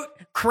barrel. quote,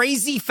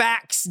 crazy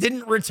facts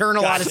didn't return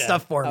a lot of Gotcha.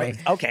 stuff for me.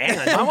 Okay, hang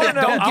on. I want to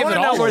know. Don't I give want it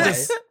to know all where away.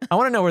 this. I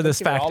want to know where this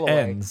give it fact all away.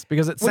 ends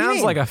because it What do you sounds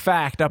mean? like a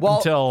fact up Well,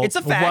 until it's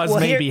a fact. it was Well,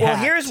 maybe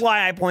hacked. here's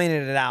why I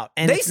pointed it out.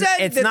 And They it's, said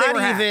it's that they not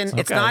were even hacked.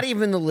 it's Okay. not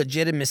even the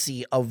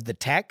legitimacy of the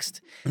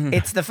text.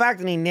 It's the fact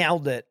that he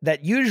nailed it.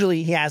 That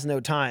usually he has no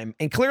time,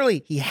 and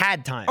clearly he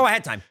had time. Oh, I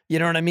had time. You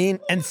know what I mean?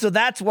 And so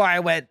that's why I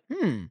went,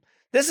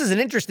 this is an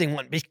interesting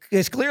one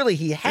because clearly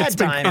he had It's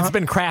been- time. it's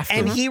been crafted.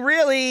 and he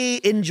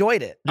really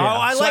enjoyed it. Oh,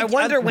 I So like. I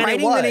wonder when it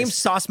writing was. the name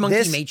Sauce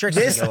Monkey Matrix.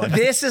 is a good one.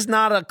 This is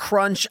not a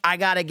crunch. I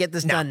got to get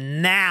this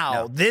done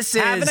now. This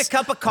is Having a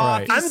cup of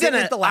coffee, Right. sitting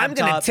at the I'm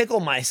gonna laptop. tickle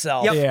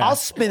myself. Yep. Yeah. I'll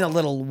spin a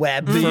little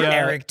web for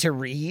Eric to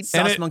read. And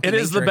Sauce Monkey it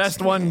is the Matrix.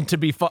 best one to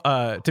be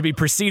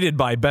preceded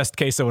by best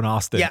queso in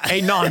Austin. Yeah.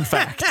 A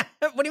non-fact.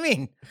 What do you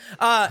mean?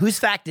 Whose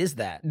fact is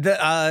that?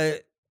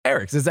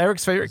 Eric's. Is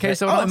Eric's favorite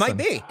queso? in Oh, it Austin. might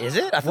be. Is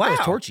it? I thought it was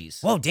Torchy's.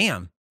 Whoa,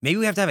 damn. Maybe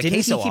we have to have a Didn't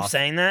queso he keep off.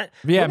 saying that?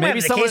 Yeah, Whoever maybe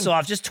has the someone- queso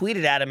off. Just tweet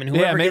it at him, and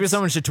whoever Yeah, maybe gets,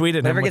 someone should tweet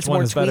it. whoever and gets which one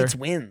more is better. tweets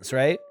wins,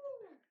 right?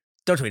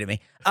 Don't tweet at me.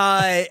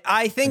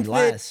 I think that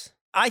Less.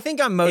 I think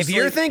I'm mostly. If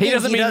you're thinking he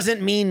doesn't doesn't,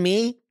 mean-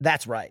 mean me,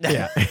 that's right.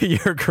 Yeah,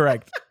 you're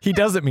correct. He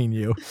doesn't mean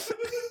you.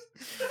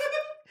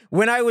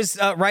 When I was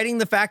writing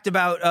the fact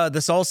about the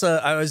salsa,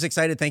 I was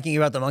excited thinking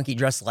about the monkey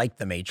dressed like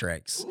the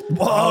Matrix.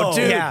 Whoa,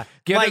 dude. Yeah.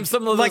 Give Like- him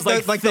some of like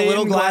those the- like the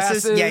little thin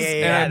glasses. Yeah, yeah, yeah. and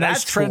Yeah, a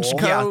nice that's trench cool.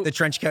 coat. Yeah, the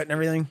trench coat and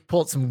everything.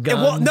 Pull some Yeah,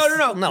 guns. well,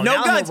 no, No,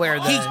 now guns. he'll wear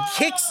the-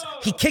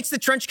 He kicks the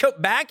trench coat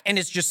back, and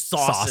it's just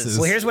sauces.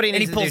 Well, here's what he and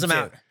he needs to pulls do, them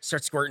too. out,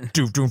 starts squirting.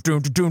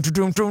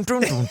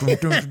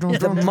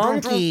 The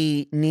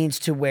monkey needs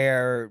to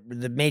wear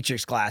the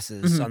Matrix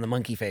glasses on the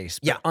monkey face.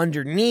 But Yeah.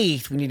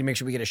 underneath, we need to make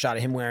sure we get a shot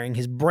of him wearing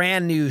his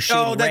brand new Shady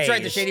Oh, that's right,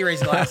 the Rays. Shady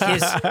Rays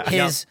glasses.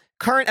 His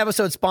current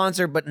episode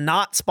sponsor, but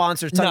not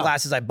sponsored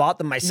sunglasses. I bought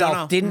them myself.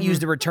 No. Didn't use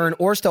the return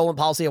or stolen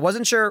policy. I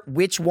wasn't sure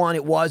which one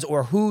it was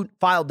or who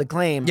filed the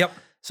claim. Yep.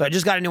 So I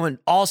just got a new one.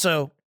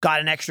 Also got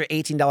an extra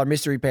 $18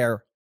 mystery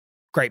pair.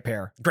 Great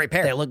pair. Great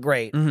pair. They look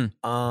great.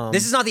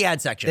 This is not the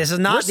ad section. This is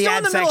not We're the still ad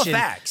in the middle section. of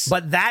facts.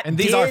 But that And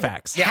these did are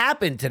facts.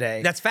 happen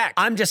today. That's fact.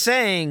 I'm just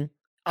saying,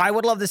 I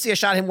would love to see a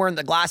shot of him wearing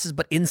the glasses,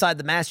 but inside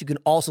the mask, you can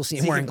also see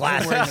him wearing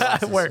glasses.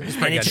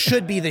 And it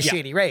should be the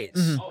Shady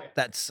Rays.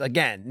 That's,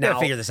 again, Gotta now,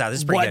 figure this out. This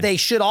is pretty what good. they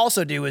should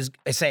also do is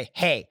say,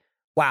 hey,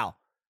 wow,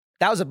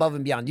 that was above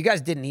and beyond. You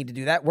guys didn't need to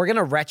do that. We're going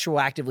to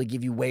retroactively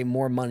give you way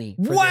more money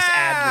for this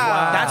ad.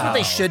 Wow. That's what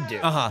they should do.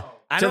 Uh-huh.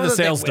 I To know the that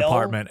they sales will,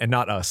 department and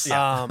not us. You're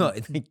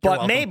but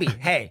welcome. maybe,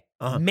 hey,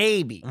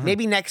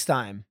 maybe next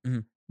time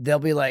they'll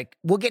be like,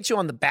 we'll get you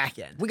on the back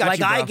end. We got like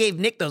you, bro. I gave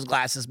Nick those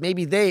glasses.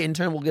 Maybe they in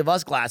turn will give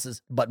us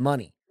glasses, but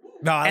money.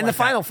 No, I And like the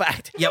final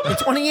fact, Yep. in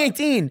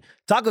 2018,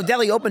 Taco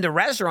Deli opened a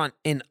restaurant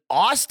in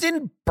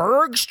Austin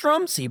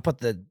Bergstrom. So you put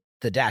the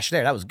dash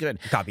there. That was good.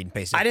 that. Copied and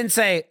pasted. I didn't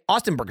say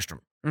Austin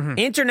Bergstrom.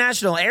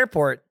 International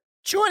Airport,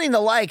 joining the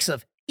likes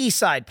of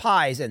Eastside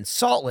Pies and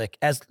Salt Lick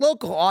as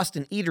local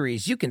Austin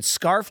eateries. You can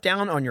scarf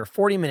down on your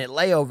 40-minute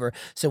layover.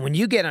 So when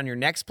you get on your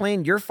next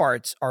plane, your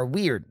farts are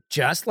weird,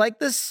 just like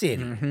the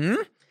city.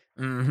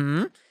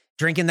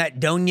 Drinking that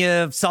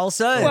Doña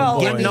salsa Well,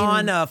 and I getting mean,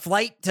 on a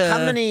flight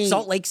to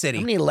Salt Lake City.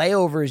 How many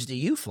layovers do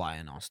you fly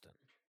in Austin?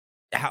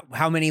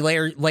 How many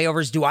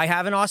layovers do I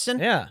have in Austin?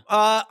 Yeah.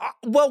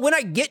 Well, when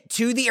I get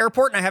to the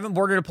airport and I haven't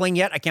boarded a plane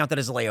yet, I count that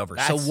as a layover.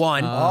 That's- so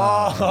one.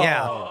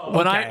 Yeah.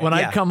 When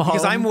I come home,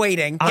 because I'm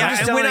waiting. I'm yeah,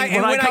 just and telling when I, you,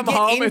 and when I when come get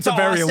home, it's a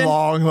into very Austin-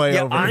 long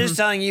layover. I'm just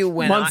telling you,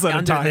 when Months at a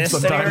under time this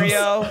sometimes.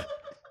 scenario,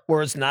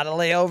 where it's not a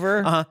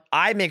layover,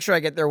 I make sure I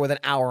get there with an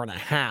hour and a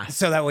half.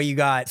 So that way you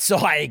got. So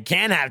I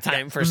can have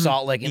time for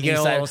Salt Lake. And You get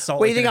a Eastside. little Salt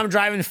What do you Lake think? in I'm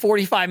driving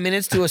 45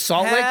 minutes to a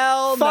Salt Lake?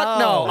 Hell Fuck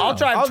no. no. I'll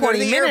drive I'll go to 20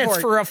 the minutes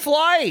airport. for a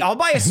flight. I'll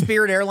buy a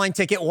Spirit airline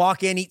ticket,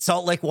 walk in, eat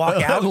Salt Lake, walk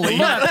out, leave.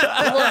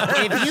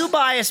 Look, if you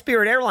buy a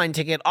Spirit airline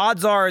ticket,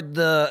 odds are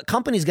the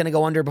company's going to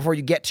go under before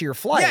you get to your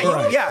flight.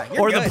 Yeah,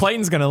 you're or good. the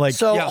plane's gonna like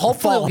So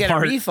hopefully fall we'll get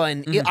apart. a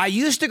refund. I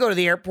used to go to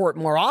the airport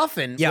more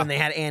often when they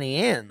had Annie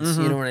Ann's.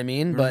 You know what I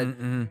mean? But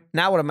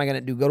now what am I going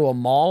to do? Go to a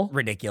mall?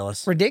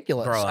 Ridiculous.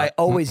 Ridiculous. Grow up. I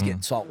always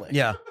get Salt Lake.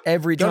 Yeah.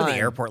 Every Go time. to the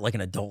airport like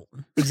an adult.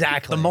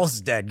 Exactly. The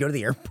mall's dead. Go to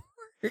the airport.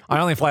 I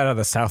only fly out of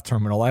the South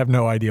Terminal. I have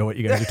no idea what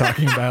you guys are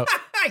talking about.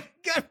 I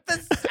got the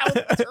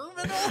South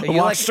Terminal.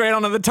 Walk straight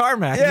onto the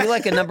tarmac. You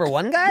like a number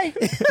one guy?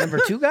 Number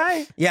two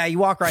guy? Yeah, you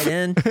walk right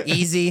in,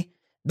 easy.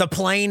 The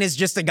plane is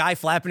just a guy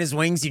flapping his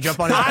wings. You jump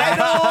on his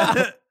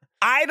back.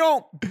 I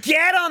don't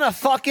get on a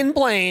fucking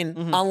plane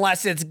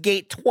unless it's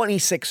gate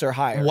 26 or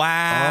higher.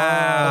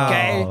 Wow.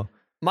 Okay.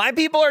 My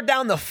people are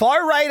down the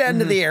far right end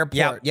of the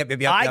airport. Yep.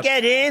 I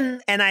get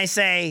in and I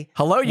say,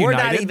 Hello, we're not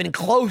United." even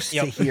close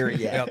to here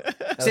yet.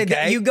 So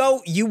Okay?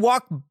 you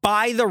walk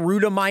by the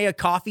Rutamaya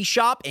coffee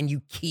shop and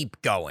you keep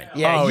going.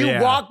 Yeah, Oh, you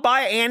yeah. walk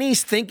by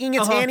Annie's thinking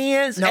it's Annie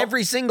Ann's Nope.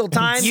 every single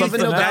time, You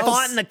even though think the that's-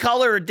 font and the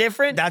color are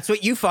different. That's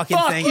what you fucking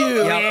Fuck think.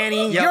 you, Yep.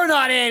 Annie. Yep. You're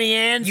not Annie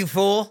Ann's. You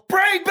fool.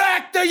 Bring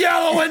back the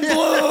yellow and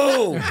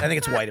blue. I think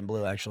it's white and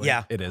blue, actually.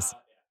 Yeah. It is.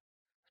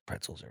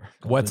 Pretzels are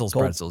Wetzel's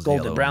pretzels,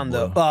 golden yellow brown and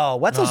though. blue. Oh,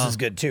 Wetzel's is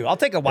good too. I'll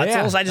take a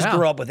Wetzel's. I just yeah.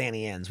 grew up with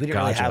Annie Ann's. We didn't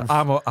Gotcha. really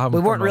have. I'm we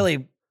weren't from a-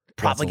 really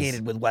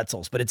propagated with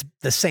Wetzel's, but it's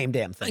the same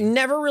damn I thing.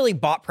 never really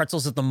bought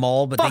pretzels at the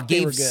mall, but Fuck, they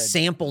they were gave good.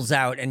 samples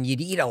out and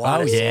you'd eat a lot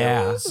Oh of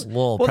yeah. samples.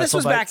 Little Well, this pretzel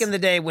was back bites. in the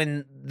day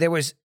when there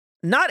was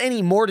not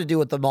any more to do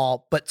at the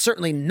mall, but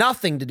certainly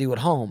nothing to do at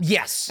home.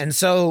 Yes. And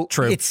so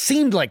True. it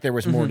seemed like there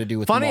was more to do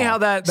with Funny the mall. how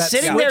that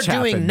sitting there switch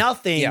doing happened.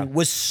 nothing Yeah.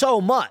 was so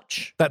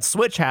much. That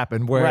switch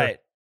happened where Right.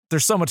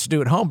 there's so much to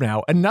do at home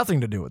now and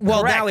nothing to do with Well,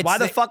 that. Correct. now it's Why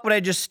the the- fuck would I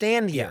just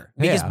stand here?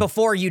 Because Yeah.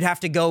 before you'd have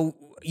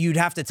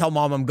to tell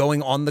mom I'm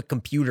going on the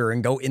computer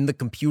and go in the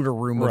computer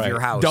room of your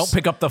house. Don't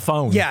pick up the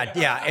phone.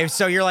 Yeah. If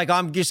so you're like,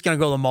 I'm just gonna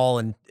go to the mall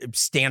and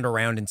stand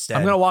around instead.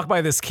 I'm gonna walk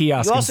by this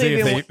kiosk You and also see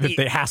even if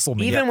they hassle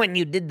me. Even when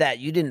you did that,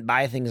 you didn't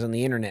buy things on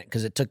the internet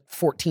because it took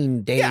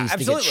 14 days Yeah, to get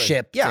absolutely.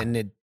 shipped. Yeah.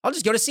 And I'll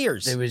just go to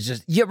Sears. it was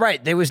just, yeah,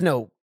 right. There was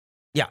no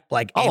Yeah.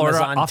 like Oh, or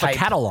Amazon off a type.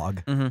 catalog.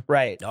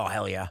 Right. Oh,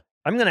 hell yeah.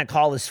 I'm gonna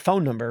call his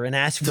phone number and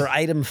ask for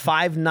item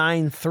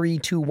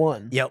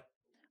 59321. Yep.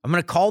 I'm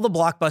going to call the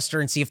Blockbuster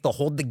and see if they'll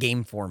hold the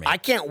game for me. I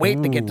can't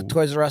wait to get to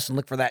Toys R Us and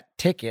look for that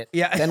ticket.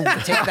 Yeah. Then we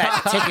take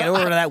that ticket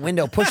over to that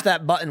window, push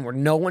that button where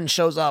no one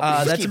shows up. and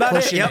just that's keep about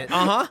it. pushing Yep.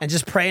 And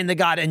just praying to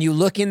God. And you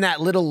look in that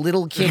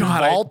little kid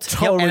God, I vault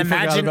totally and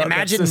forgot about that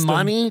imagine system.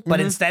 money, but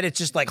instead it's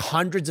just like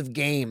hundreds of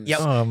games. Yep.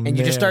 Oh, and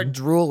you just man. start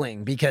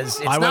drooling because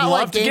it's I would not like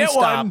love to get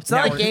one. GameStop. It's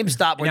not Now like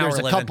GameStop where now there's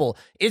we're a living. couple.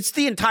 It's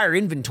the entire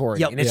inventory.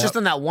 Yep. And it's just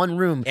in that one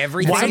room.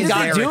 Everything Why is did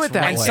they there. do It's it that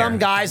right And way? there. some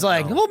guy's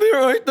like, I'll be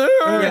right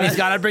there. And he's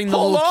got to bring the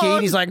Hold little key. on.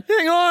 And he's like,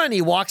 hang on.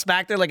 He walks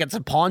back there like it's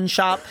a pawn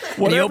shop. And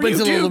he Whatever opens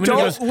you the little do, window and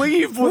don't goes,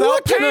 leave what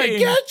without can I paying.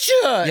 get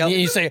you? And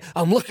you say,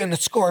 I'm looking to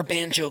score a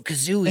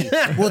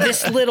Banjo-Kazooie. Will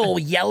this little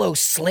yellow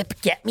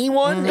slip get me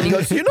one? And he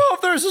goes, you know,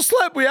 if there's a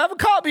slip, we have a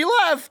copy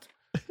left.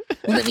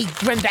 Let me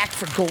run back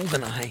for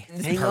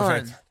GoldenEye. Hang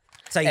on.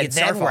 That's how you And get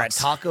Star then we're at Fox.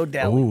 Taco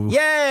Deli. Ooh.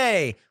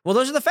 Yay! Well,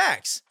 those are the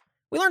facts.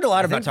 We learned a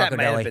lot I about think that Taco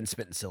might have Deli. been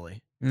spitting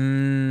silly.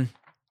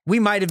 We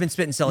might have been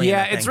spitting silly. in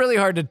Yeah, that it's thing. really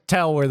hard to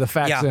tell where the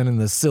facts Yeah. end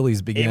and the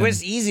sillies begin. It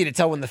was easy to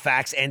tell when the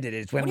facts ended.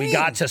 It's when What do we you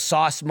got mean? to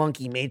Sauce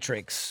Monkey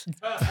Matrix.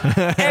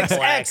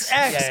 XXX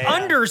Yeah.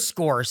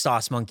 underscore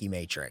Sauce Monkey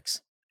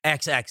Matrix.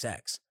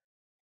 XXX.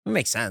 It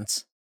makes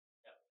sense.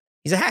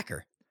 He's a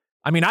hacker.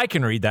 I mean, I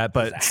can read that,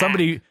 but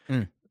somebody,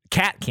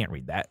 Cat can't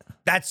read that.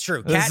 That's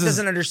true. This Kat is-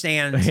 doesn't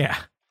understand. Yeah.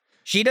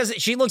 She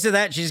doesn't. She looks at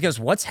that. She just goes,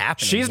 "What's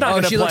happening?" She's here?" not Oh,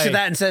 gonna she looks play- at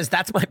that and says,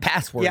 that's my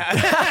password.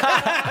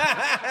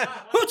 Yeah.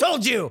 Who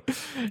told you?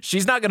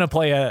 She's not going to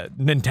play a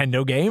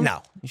Nintendo game.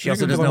 No. She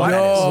also doesn't know why, what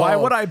that is. why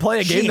would I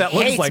play a game She that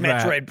looks hates like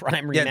Metroid that?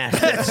 Prime Yeah, Remastered.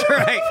 that's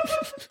right.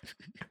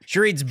 She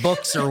reads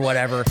books or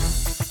whatever.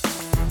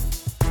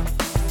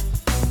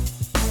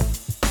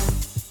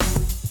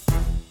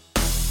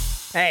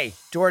 Hey,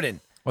 Jordan,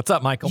 What's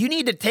up, Michael? you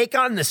need to take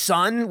on the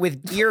sun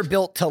with gear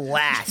built to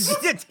last.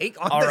 You to take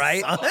on All the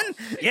right. sun?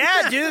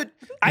 Yeah, dude.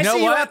 I You know see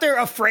you what? out there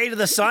afraid of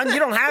the sun. You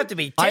don't have to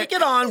be. Take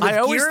it on with I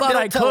always gear thought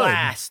built I to could,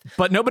 last.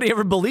 but nobody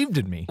ever believed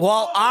in me.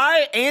 Well,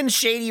 I and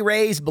Shady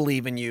Rays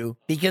believe in you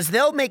because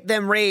they'll make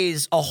them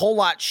rays a whole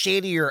lot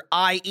shadier,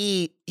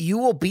 i.e., you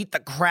will beat the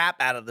crap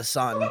out of the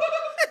sun.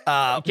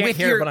 Can't with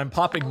hear, your, but I'm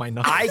popping my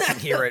knuckles. I can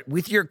hear it.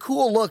 With your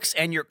cool looks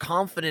and your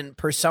confident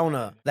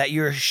persona that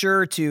you're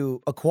sure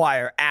to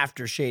acquire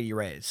after Shady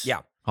Rays. Yeah.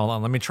 Hold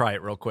on, let me try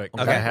it real quick.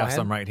 Okay, I go have ahead.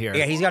 some right here.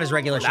 Yeah, he's got his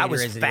regular That shady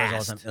was rays that he wears all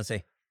the fast. time. Let's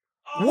see.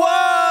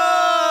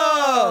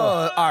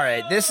 Whoa! All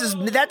right,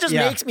 that just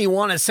Yeah. makes me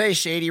want to say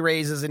Shady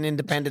Rays is an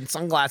independent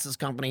sunglasses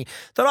company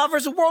that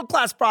offers a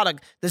world-class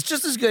product that's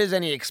just as good as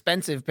any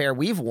expensive pair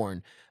we've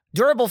worn.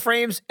 Durable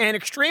frames and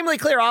extremely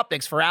clear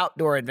optics for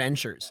outdoor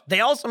adventures. They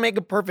also make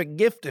a perfect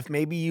gift if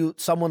maybe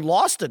someone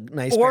lost a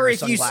nice pair Or of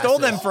if you stole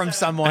them sunglasses. from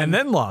someone. And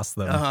then lost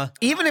them.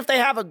 Even if they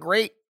have a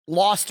great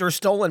lost or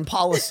stolen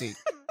policy.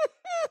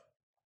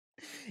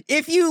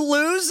 If you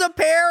lose a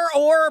pair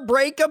or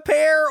break a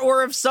pair,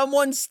 or if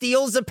someone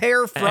steals a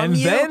pair from And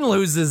you. then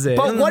loses it.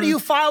 But what do you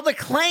file the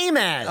claim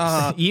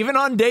as? Even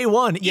on day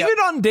one, even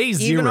on day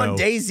zero. Even on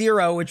day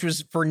zero, which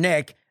was for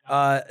Nick,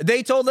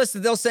 they told us that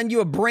they'll send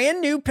you a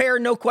brand new pair,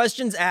 no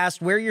questions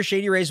asked. Wear your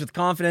Shady Rays with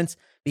confidence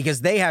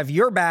because they have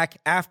your back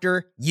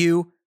after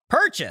you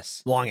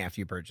purchase. Long after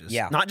you purchase.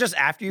 Yeah. Not just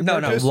after you No,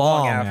 no, purchase.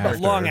 long but after.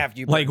 long after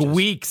you like purchase.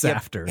 weeks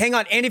after. Hang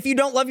on. And if you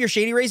don't love your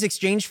Shady Rays,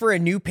 exchange for a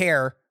new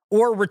pair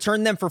or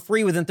return them for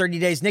free within 30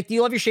 days. Nick, do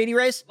you love your Shady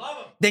Rays? Love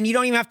them. Then you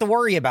don't even have to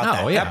worry about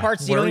that. Oh, yeah. That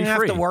part's you don't even have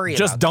to Worry-free. worry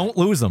Just about. don't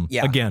lose them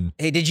Yeah. again.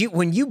 Hey,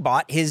 when you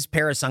bought his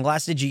pair of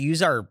sunglasses, did you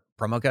use our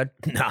promo code?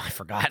 No, I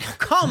forgot.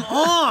 Come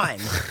on.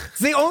 It's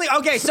the only,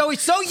 okay, so you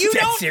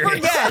Dead don't serious.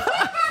 forget.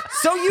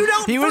 So you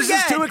don't He was forget.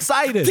 just too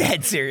excited.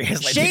 Dead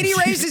serious. Like, Shady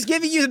Rays is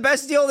giving you the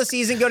best deal of the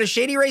season. Go to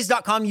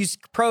shadyrays.com. Use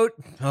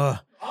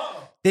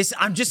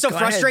I'm just so Go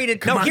ahead. frustrated.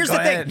 Come No, on, here's go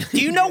the thing. ahead. Do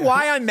you know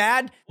why I'm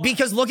mad?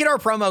 Because look at our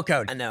promo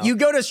code. I know. You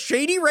go to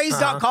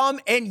shadyrays.com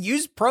and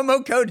use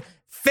promo code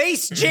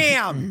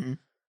FaceJam.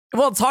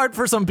 Well, it's hard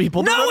for some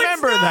people to No,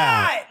 remember it's not.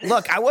 that.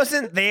 Look, I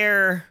wasn't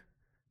there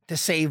to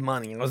save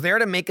money. I was there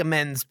to make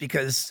amends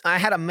because I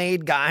had a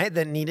maid guy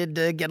that needed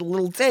to get a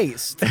little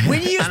taste.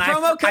 When you use And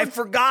promo I code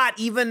forgot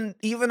even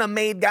a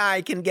maid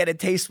guy can get a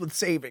taste with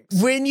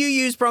savings. When you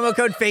use promo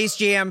code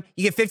FaceJam,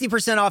 you get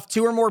 50% off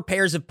 2 or more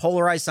pairs of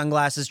polarized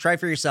sunglasses. Try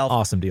for yourself.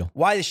 Awesome deal.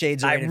 Why the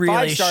shades are I rated really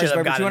 5 stars should by have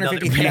over got another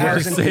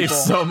 250,000 Saved people.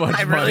 so much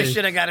I really money.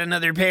 should have got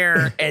another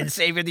pair and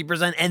saved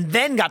 50% and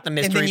then got the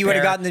mystery then you would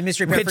have pair, gotten the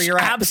mystery pair for which your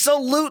app.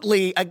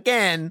 absolutely,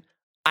 again,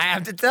 I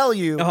have to tell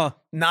you,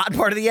 not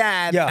part of the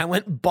ad. Yeah. I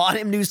went and bought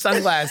him new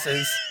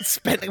sunglasses,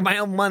 spending my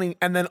own money,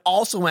 and then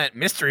also went,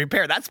 mystery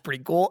pair, that's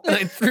pretty cool. And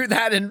I threw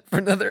that in for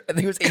another, I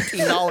think it was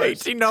 $18.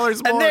 $18 more.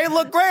 And they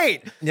look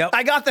great. Yep.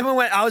 I got them and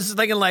went, I was just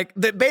thinking like,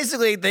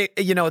 basically,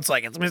 it's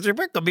like, it's a mystery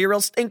pair, could be a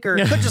real stinker.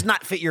 It could just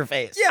not fit your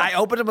face. Yeah. I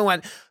opened them and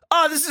went,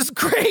 oh, this is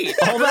great. All This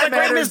is that a great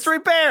matters- mystery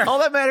pair. All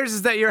that matters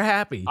is that you're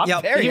happy.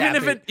 I'm very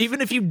happy.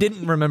 Even if you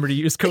didn't remember to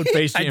use code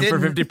FaceJam for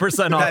didn't.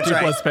 50% off That's 2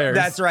 right. plus pairs.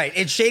 That's right.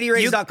 It's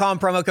shadyrays.com,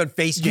 promo code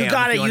FaceJam. You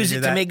gotta if wanna use do it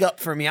that. to make up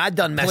for me. I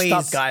done messed Please,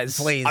 up, guys.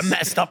 please. I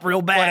messed up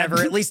real bad.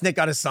 Whatever. At least Nick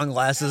got his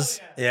sunglasses.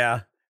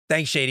 Yeah.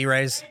 Thanks, Shady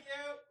Rays.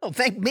 Oh,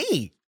 thank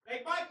me.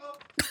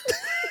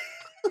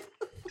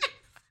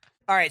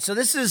 All right, so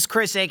this is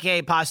Chris,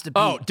 a.k.a. Pasta Pete.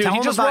 Oh, dude, Tell he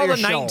him just about rolled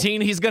your a show.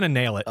 19. He's going to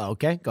nail it. Oh,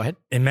 okay, go ahead.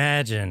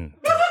 Imagine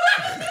a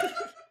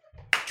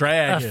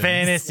Dragons.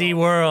 fantasy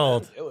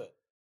world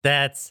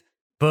that's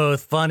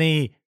both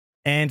funny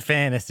and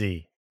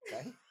fantasy.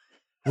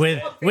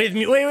 With wait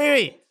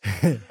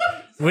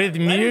with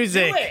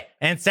music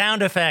and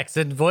sound effects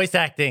and voice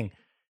acting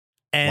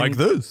and Like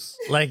this.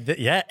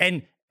 yeah,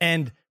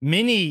 and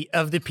many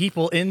of the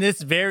people in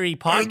this very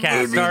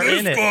podcast are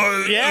in it.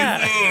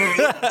 Yeah.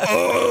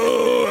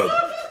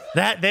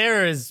 That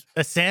there is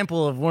a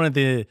sample of one of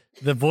the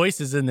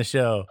voices in the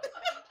show.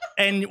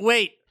 And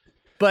wait,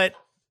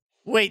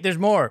 there's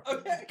more.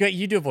 Okay. Go,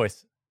 you do a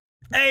voice.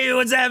 Hey,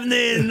 what's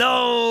happening?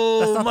 No,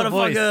 That's not the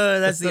voice.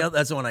 motherfucker.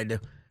 That's the one I do.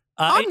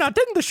 I'm not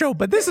in the show,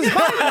 but this is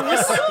my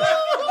voice.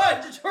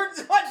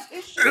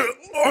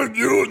 Are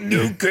you a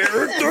new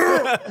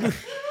character?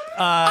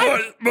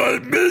 my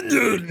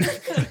minion.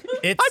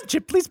 I'm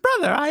Chipley's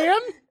brother. I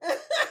am.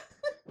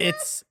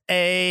 It's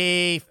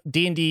a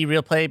D&D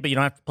real play, but you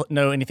don't have to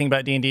know anything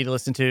about D&D to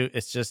listen to.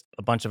 It's just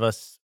a bunch of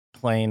us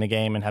playing a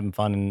game and having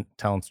fun and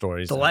telling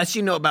stories. The less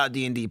you know about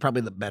D&D,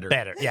 probably the better.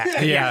 Better,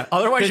 yeah. Yeah.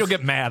 Otherwise, you'll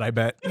get mad, I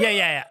bet.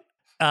 Yeah.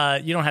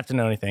 You don't have to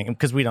know anything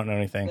because we don't know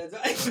anything.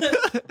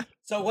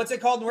 So what's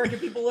it called and where can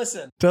people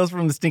listen? Tales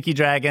from the Stinky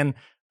Dragon.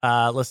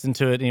 Listen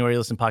to it anywhere you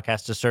listen to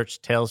podcasts. Just search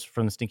Tales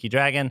from the Stinky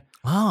Dragon.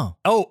 Oh.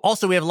 Oh,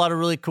 also, we have a lot of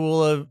really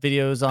cool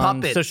videos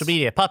on Puppets. social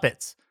media.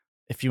 Puppets.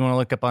 If you want to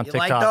look up on You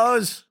TikTok. like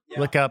those?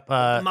 Look up.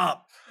 Come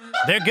up.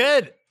 They're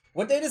good.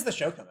 What day does the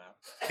show come out?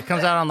 It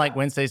comes out on like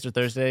Wednesdays or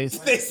Thursdays.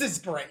 This is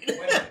great.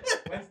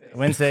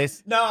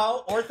 Wednesdays.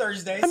 No, or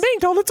Thursdays. I'm being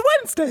told it's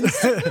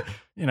Wednesday.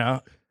 You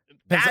know.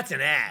 That's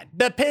an ad.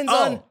 Depends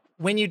Oh. on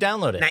when you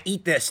download it. Now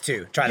eat this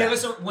too. Try Give that.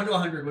 us a 1 to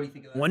 100. What do you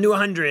think of that? 1 to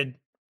 100.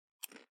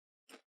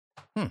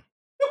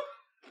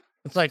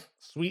 It's like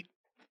sweet.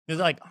 It's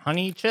like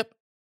honey chip.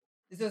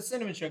 Is it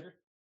cinnamon sugar?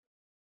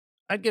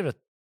 I'd give it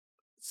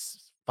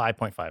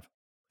 5.5.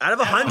 Out of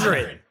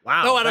 100.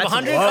 Wow. Oh, out of that's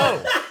 100?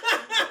 low. Oh.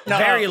 No,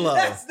 Very low.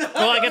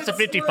 Well, I guess a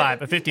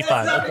 55. A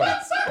 55. Okay.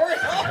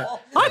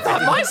 I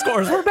thought my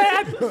scores were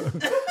bad.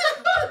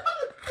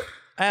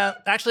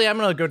 Actually, I'm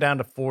going to go down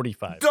to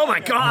 45. Oh my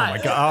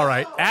god. All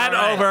right. Ad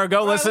over.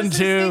 Go listen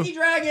to. Stinky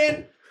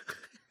Dragon.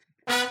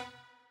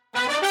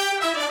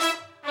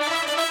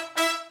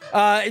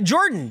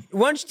 Jordan,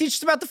 why don't you teach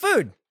us about the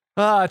food?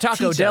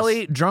 Taco Teach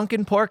Deli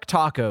Drunken Pork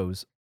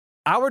Tacos.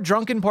 Our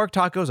drunken pork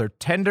tacos are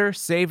tender,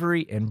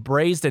 savory, and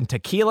braised in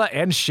tequila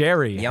and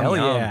sherry. Yum, Hell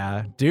yum.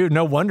 yeah. Dude,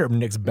 no wonder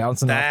Nick's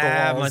bouncing off the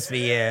That walls. must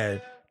be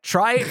it.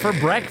 Try it for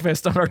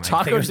breakfast on our I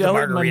Taco think it was the Deli.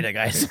 margarita,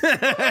 guys.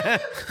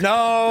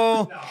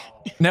 No.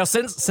 Now,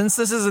 since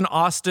this is an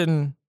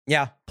Austin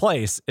Yeah.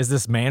 place, is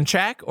this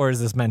Manchac or is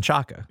this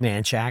Menchaca?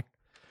 Man, Shaq.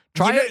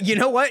 Try it. You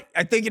know what?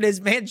 I think it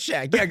is Man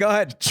Shack. Yeah, go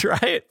ahead. Try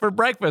it for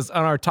breakfast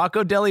on our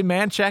Taco Deli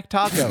Manchac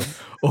taco,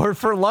 or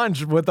for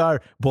lunch with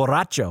our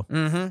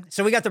borracho.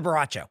 So we got the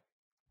Borracho.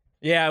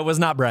 Yeah, it was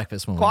not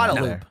breakfast when we went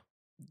Guadalupe.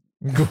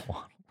 there.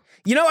 Guadalupe.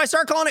 You know, I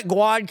start calling it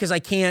Guad because I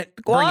can't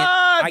bring it.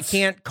 Guads! I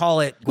can't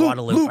call it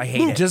Guadalupe. I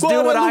hate it. Just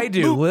do what I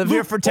do. Live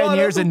here for 10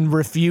 years and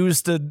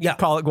refuse to Yeah.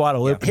 call it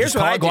Guadalupe. Here's Just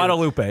what call I it do.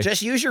 Guadalupe.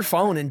 Just use your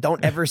phone and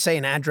don't ever say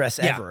an address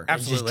Yeah, ever. And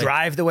absolutely. Just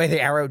drive the way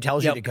the arrow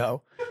tells you Yep. to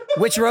go.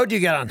 Which road do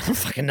you get on? I don't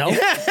fucking know.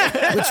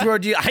 Which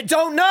road do you? I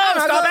don't know.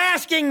 Stop go-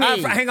 asking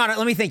me. Hang on.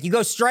 Let me think. You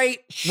go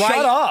straight, Shut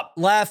right, up.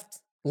 left.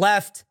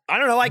 I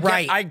don't know.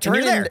 Right. I And turned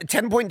you're there. in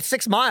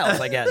 10.6 miles,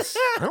 I guess.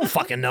 I don't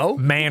fucking know.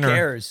 Manor. Who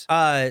cares?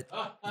 The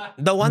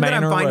one that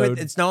I'm Manor fine Road. with,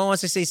 it's no one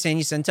wants to say San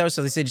Jacinto,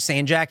 so they say just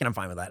San Jack, and I'm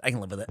fine with that. I can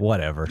live with it.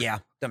 Whatever. Yeah,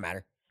 doesn't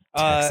matter.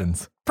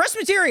 Texans. Press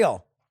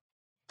material.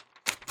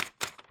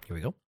 Here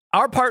we go.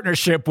 Our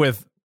partnership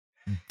with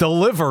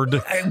Delivered.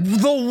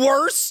 The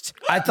worst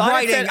I thought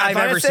writing I've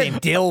ever seen.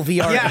 Dill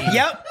VRD. Yeah,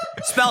 yep.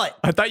 Spell it.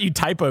 I thought you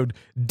typoed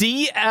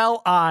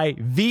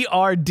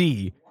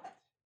DLIVRD.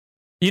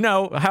 You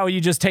know how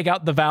you just take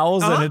out the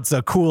vowels and it's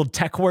a cool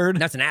tech word?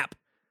 That's an app.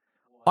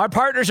 Our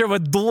partnership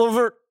with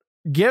Deliver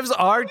gives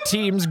our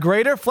teams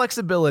greater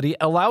flexibility,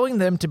 allowing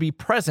them to be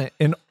present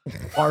in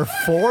our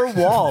four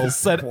walls,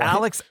 said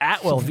Alex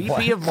Atwell,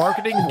 VP of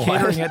Marketing and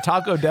Catering at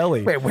Taco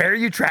Deli. Wait, where are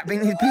you trapping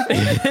these people?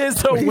 It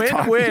is a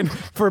win-win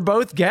for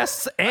both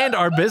guests and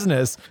our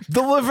business.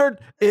 Delivered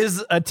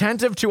is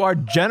attentive to our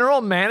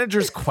general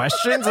manager's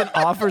questions and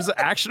offers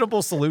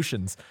actionable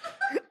solutions.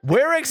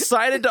 We're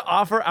excited to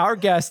offer our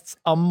guests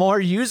a more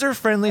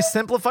user-friendly,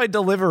 simplified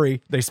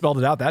delivery, they spelled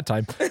it out that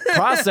time,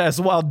 process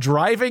while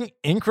driving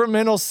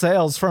incremental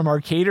sales from our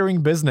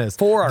catering business.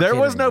 For our there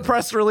was catering no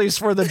press release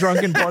for the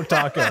Drunken Pork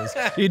Tacos.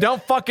 You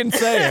don't fucking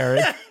say,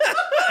 Eric.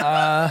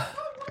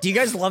 Do you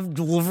guys love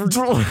delivered?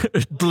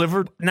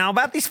 Delivered. Now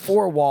about these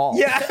four walls.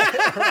 Yeah.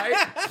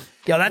 Right?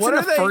 Yo, that's What in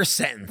are the they- first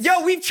sentence.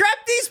 Yo, we've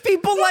trapped these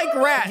people like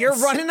rats. You're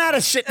running out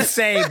of shit to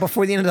say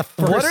before the end of the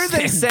first What are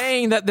they sentence.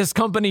 saying that this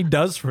company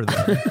does for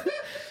them?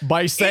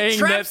 by saying it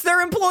traps that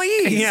their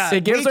employees. Yeah.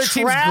 it gives We our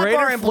teams trap our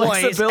greater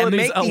employees and flexibilities,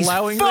 make these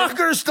allowing them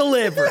fuckers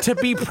deliver. to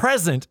be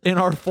present in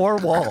our four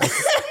walls.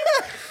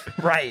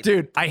 Right.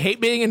 Dude, I hate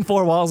being in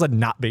four walls and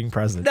not being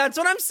present. That's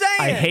what I'm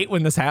saying. I hate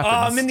when this happens. Oh,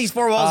 I'm in these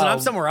four walls and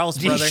I'm somewhere else,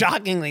 brother.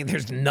 Shockingly,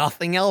 there's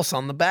nothing else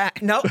on the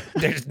back. Nope.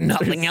 There's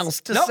nothing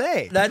else to Nope.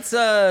 say. That's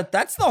the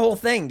whole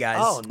thing, guys.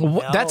 Oh,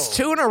 no. That's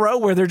 2 in a row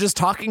where they're just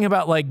talking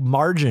about like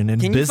margin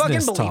and Can you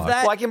business fucking believe talk.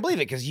 that? Well, I can believe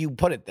it because you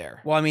put it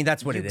there. Well, I mean,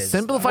 that's what it is.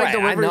 Simplified Right,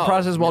 I delivery know.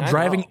 process while I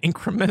driving know.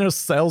 incremental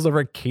sales of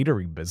a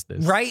catering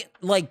business. Right?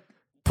 Like,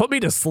 Put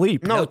me to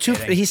sleep. No,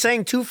 he's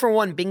saying 2 for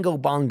 1 bingo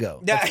bongo.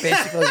 That's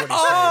basically what he's saying.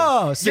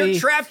 Oh, see. you're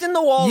trapped in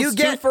the walls. You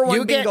get 2 for 1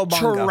 you get bingo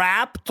bongo.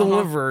 trap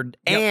delivered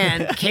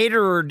and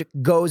catered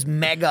goes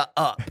mega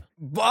up.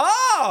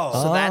 Oh,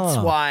 So that's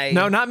why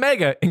No, not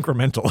mega.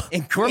 Incremental.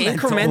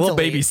 incrementally Little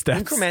baby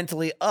steps.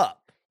 incrementally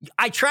up.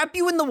 I trap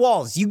you in the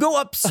walls. You go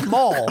up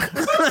small.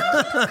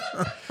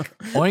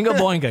 Oinga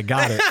boinga.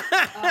 Got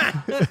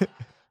it.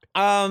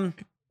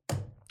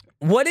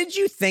 What did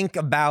you think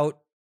about?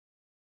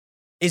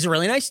 It's a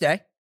really nice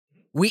day.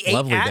 We ate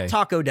Lovely at day.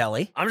 Taco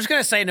Deli. I'm just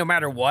gonna say, no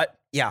matter what,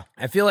 Yeah.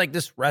 I feel like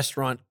this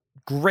restaurant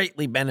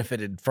greatly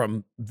benefited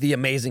from the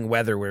amazing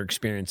weather we're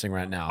experiencing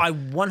right now. I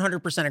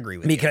 100% agree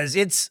with because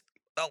it's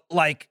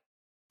like,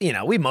 you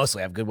know, we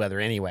mostly have good weather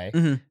anyway.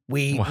 Mhm.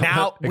 We Well,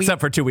 now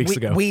except for 2 weeks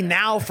ago. We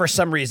now, for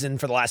some reason,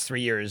 for the last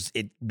 3 years,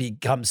 it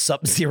becomes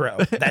sub-zero.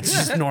 That's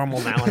just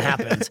normal now. It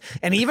happens,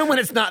 and even when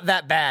it's not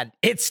that bad,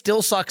 it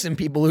still sucks and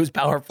people lose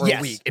power for Yes.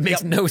 a week. It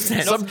makes no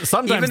sense.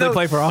 Sometimes Even they though-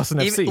 play for Austin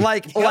FC.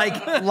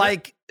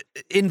 like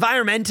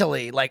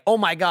environmentally, like, oh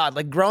my God,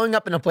 like growing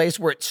up in a place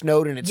where it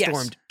snowed and it Yes.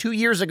 stormed 2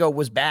 years ago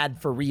was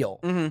bad for real.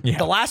 Yeah.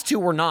 The last 2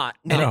 were not.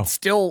 And No. it's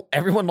still,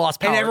 everyone lost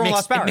power. And everyone it makes,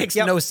 lost power. It makes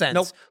Yep. no sense.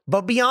 Nope.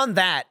 But beyond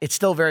that, it's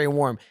still very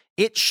warm.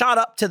 It shot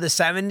up to the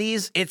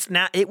 70s. It's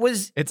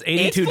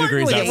 82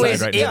 degrees flirting with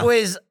outside right it now.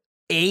 was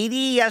 80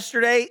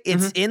 yesterday.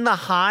 It's in the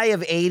high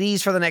of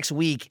 80s for the next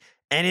week.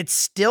 And it's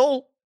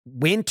still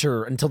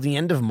winter until the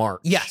end of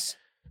March. Yes.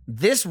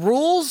 This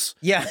rules.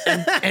 Yeah.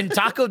 And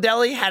Taco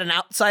Deli had an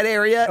outside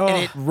area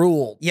and it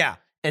ruled. Yeah.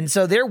 And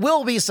so there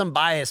will be some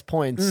bias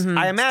points,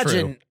 I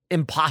imagine, true.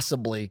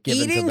 impossibly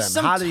given Eating to them.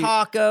 some How do you-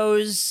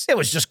 tacos It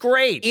was just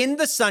great. in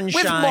the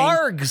sunshine. With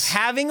margs.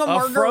 Having a A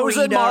margarita.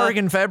 frozen marg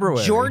in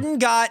February. Jordan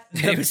got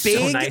the It was so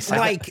big, nice.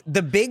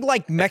 the big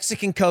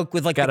Mexican Coke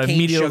with like got the a cane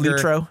medio sugar.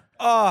 litro.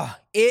 Oh,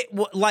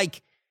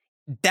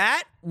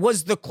 that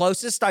was the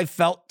closest I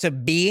felt to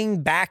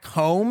being back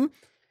home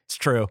It's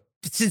true.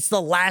 since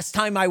the last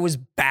time I was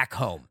back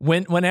home.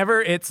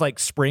 Whenever it's like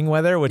spring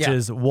weather, which Yeah.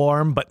 is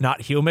warm but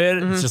not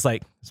humid, it's just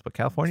like that's what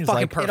California's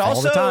Fucking like perfect.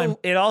 all the time.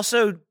 It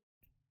also,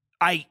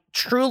 I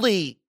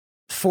truly,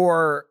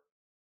 for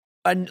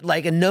a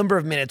number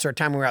of minutes or a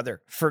time we were out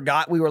there,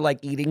 forgot we were like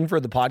eating for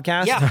the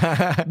podcast.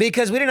 Yeah.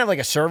 Because we didn't have like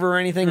a server or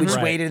anything. We just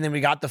Right. waited and then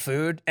we got the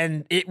food.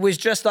 And it was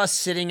just us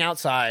sitting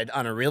outside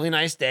on a really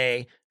nice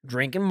day,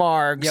 drinking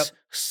margs, Yep.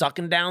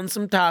 sucking down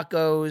some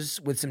tacos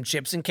with some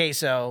chips and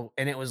queso.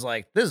 And it was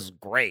like, this is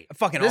great.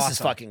 Fucking This awesome. is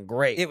fucking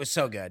great. It was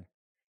so good.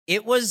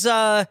 It was,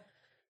 I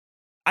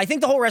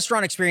think the whole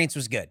restaurant experience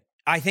was good.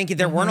 I think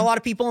there weren't a lot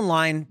of people in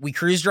line. We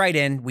cruised right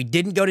in. We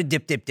didn't go to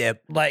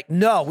Dip. Like,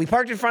 no, we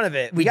parked in front of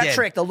it. We got did.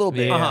 tricked a little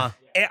bit. Yeah.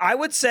 Uh-huh. I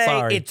would say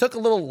Sorry. it took a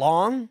little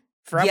long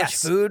for how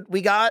Yes. much food we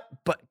got,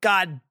 but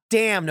god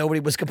damn, nobody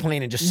was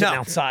complaining just sitting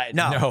No. outside.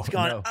 No. It's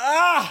going,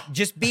 no.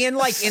 Just being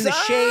like in the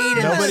shade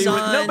and Nobody, the was,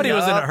 sun. nobody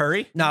was in a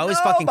hurry. No, it was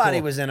fucking cool.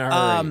 Nobody was in a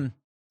hurry.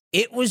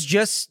 It was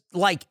just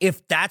like,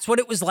 if that's what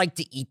it was like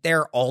to eat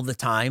there all the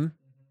time,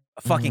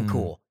 fucking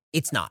cool.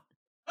 It's not.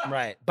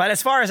 Right. But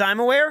as far as I'm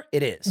aware,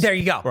 it is. There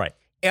you go. Right.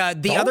 The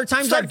Don't other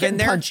times start I've been getting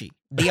there, punchy.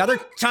 the other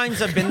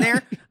times I've been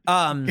there,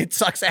 It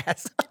sucks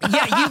ass.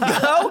 yeah,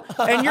 you go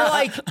and you're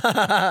like,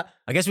 I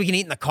guess we can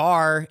eat in the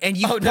car, and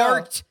you Oh, no.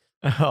 parked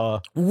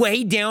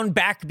way down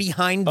back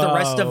behind the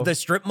rest Oh. of the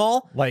strip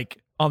mall. Like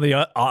on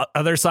the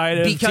other side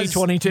of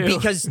T22.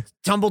 Because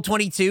Tumble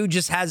 22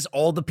 just has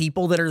all the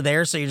people that are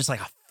there, so you're just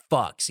like, oh,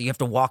 fuck. So you have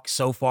to walk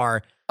so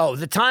far. Oh,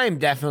 the time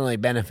definitely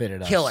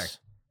benefited us. Killer.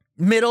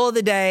 Middle of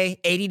the day,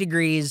 80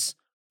 degrees,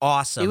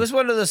 awesome. It was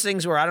one of those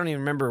things where I don't even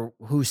remember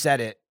who said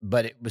it,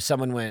 but it was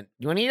someone went,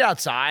 "You want to eat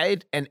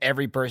outside?" And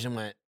every person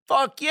went,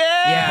 "Fuck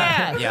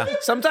yeah!" Yeah.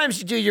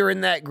 Sometimes you're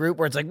in that group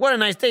where it's like, "What a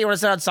nice day! You want to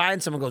sit outside?"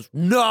 And someone goes,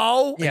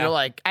 "No," and Yeah. you're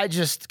like,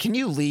 "Can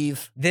you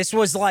leave?" This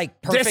was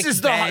like perfect. This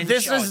is bench.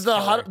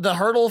 Oh, the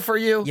hurdle for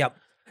you. Yep.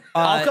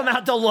 I'll come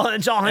out to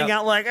lunch. I'll hang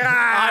out like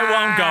I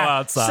won't go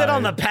outside. Sit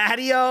on the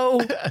patio.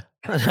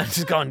 I'm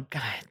just going,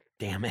 God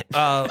damn it.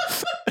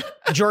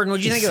 Jordan,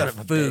 what'd you think Son of of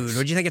a the food? bitch.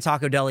 What'd you think of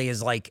Taco Deli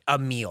as like a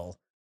meal?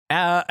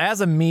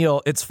 As a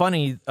meal, it's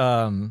funny.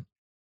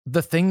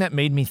 The thing that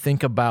made me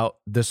think about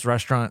this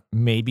restaurant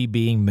maybe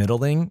being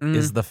middling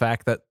is the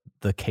fact that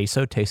the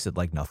queso tasted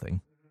like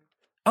nothing.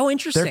 Oh,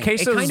 interesting. It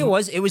queso's- kind of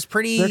was. It was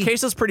pretty. Their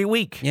queso's pretty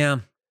weak. Yeah.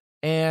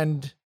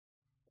 And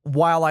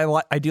while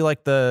I do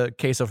like the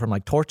queso from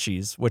like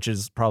Torchy's, which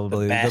is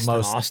probably the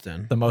most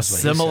Austin. the most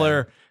That's what he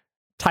similar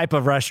type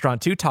of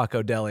restaurant to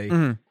Taco Deli,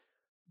 Mhm.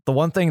 the the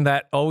one thing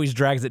that always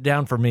drags it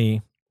down for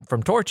me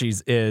from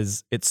Torchy's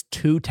is it's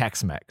too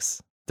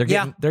Tex-Mex. They're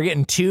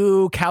getting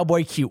too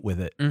cowboy cute with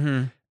it.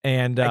 Mm-hmm.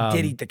 And I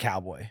did eat the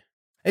cowboy.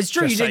 It's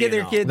true. Just You so did get you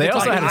their know. kid. They the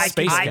also Taco- had a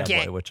space I cowboy,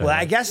 can't- which well, I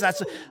I guess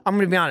that's. I'm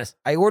going to be honest.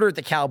 I ordered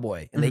the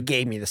cowboy, and they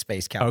gave me the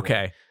space cowboy.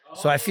 Okay.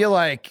 So I feel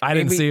like I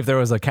didn't maybe- see if there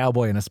was a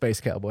cowboy and a space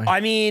cowboy.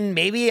 I mean,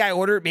 maybe I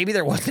ordered. Maybe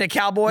there wasn't a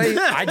cowboy.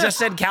 I just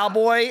said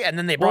cowboy, and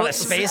then they brought a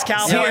space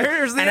cowboy. see,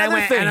 here's the and other I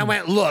went, thing. And I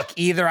went, look,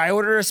 either I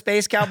ordered a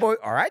space cowboy,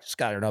 or I just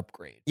got an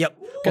upgrade. Yep.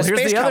 Well, Because here's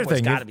space the other cowboy's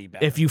thing. got to be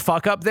better. If you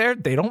fuck up there,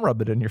 they don't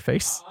rub it in your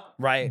face.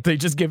 Right. They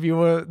just give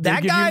you a. They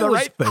That give guy you the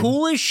was right thing.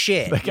 cool as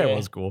shit. That guy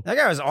was cool. That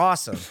guy was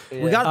awesome.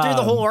 We got through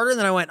the whole order, and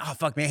then I went, "Oh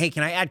fuck, man! Hey,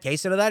 can I add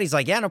queso to that?" He's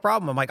like, "Yeah, no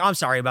problem." I'm like, "I'm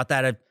sorry about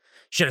that. I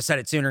should have said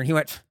it sooner." And he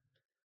went,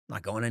 "I'm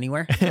not going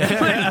anywhere."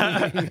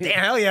 Damn,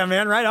 hell yeah,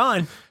 man! Right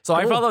on. So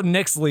I followed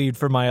Nick's lead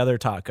for my other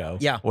taco.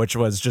 Yeah. Which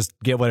was just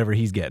get whatever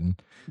he's getting.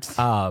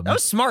 That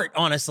was smart,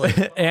 honestly.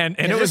 And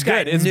it This was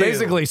guy good. It's knew.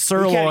 basically He kept,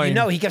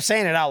 sirloin. he kept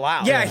saying it out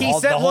loud. Yeah, he All-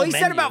 said. the Well, whole he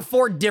said menu. about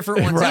 4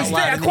 different ones. Right. out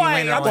loud, and then he Quiet,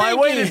 went I'm on. Well, I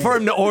waited for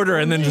him to order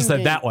and then just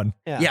said that one.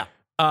 Yeah.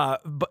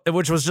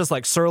 Which was just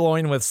like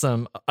sirloin with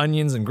some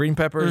onions and green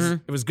peppers.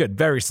 Mm-hmm. It was good.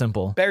 Very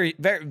simple. Very,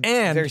 very,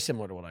 And- very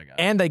similar to what I got.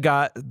 And they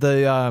got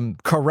the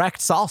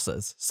correct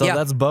salsas. So Yeah.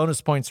 that's bonus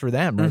points for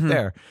them right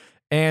there.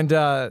 And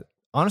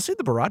honestly,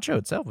 the borracho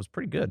itself was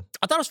pretty good.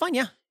 I thought it was fine.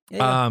 Yeah.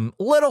 Yeah.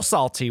 Little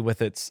salty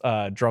with its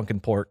drunken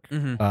pork.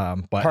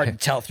 But Hard to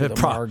tell through the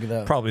marg,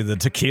 though. Probably the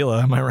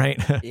tequila, am I right?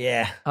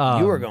 Yeah,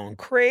 you were going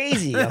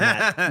crazy on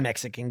that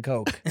Mexican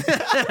Coke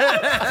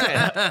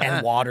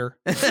and water.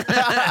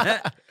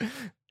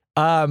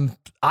 I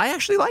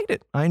actually liked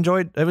it. I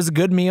enjoyed it. Was a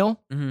good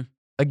meal.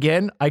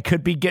 Again, I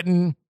could be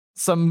getting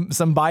some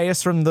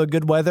bias from the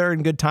good weather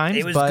and good times.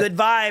 It was but good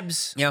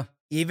vibes. Yeah.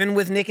 Even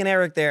with Nick and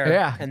Eric there.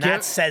 Yeah. And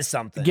that says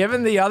something.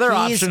 Given the other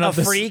He's option a of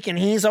this, freak, and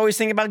he's always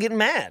thinking about getting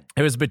mad.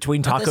 it was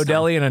between Taco this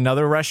Deli and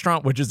another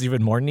restaurant, which is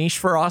even more niche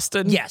for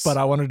Austin. Yes. But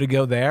I wanted to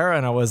go there,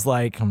 and I was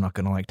like, I'm not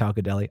going to like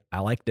Taco Deli. I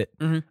liked it.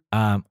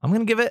 I'm going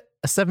to give it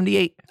a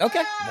 78.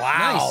 Okay.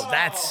 Wow, Nice.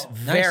 that's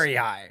very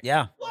high.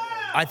 Yeah.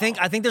 I think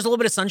there's a little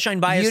bit of sunshine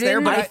bias You there,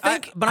 didn't- but I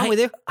think, I'm with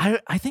you.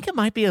 I think it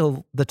might be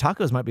the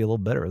tacos might be a little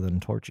better than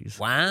Torchy's.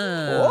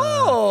 Wow.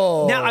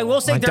 Whoa. Now I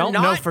will say I they're don't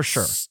know not for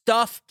sure.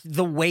 stuffed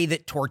the way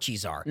that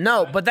Torchies are.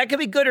 No, but that could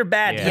be good or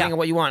bad depending Yeah. on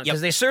what you want,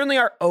 because they certainly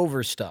are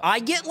overstuffed. I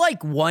get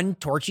like one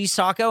Torchy's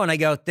taco and I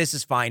go, this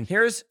is fine.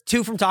 Here's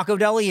 2 from Taco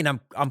Deli and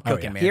I'm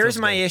cooking, yeah. man. Here's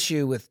Feels my good.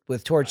 issue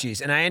with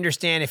Torchy's, and I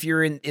understand if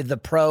you're in the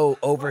pro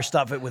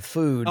overstuff it with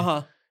food,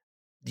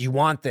 you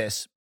want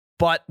this.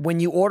 But when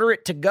you order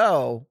it to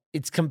go,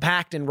 it's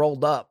compact and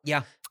rolled up.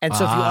 Yeah. And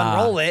so if you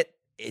unroll it,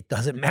 it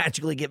doesn't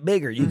magically get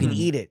bigger. You can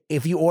eat it.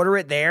 If you order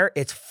it there,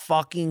 it's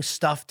fucking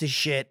stuffed to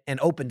shit and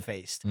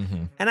open-faced.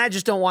 And I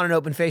just don't want an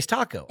open-faced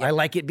taco. I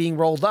like it being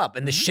rolled up,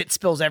 and the shit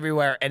spills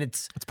everywhere, and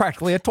it's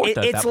practically a torta.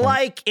 at it's that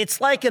point. it's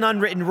like an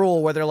unwritten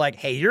rule where they're like,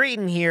 hey, you're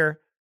eating here.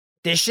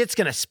 This shit's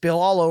gonna spill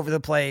all over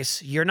the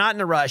place. You're not in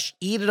a rush.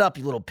 Eat it up,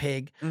 you little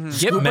pig. Scoop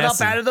it up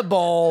messy. out of the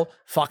bowl.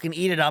 Fucking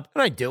eat it up.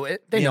 And I do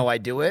it. They know I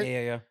do it.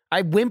 Yeah.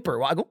 I whimper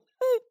while I go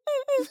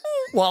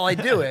while I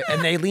do it,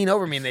 and they lean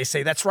over me and they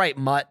say, "That's right,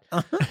 mutt."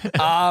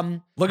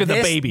 Look at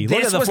the baby. Look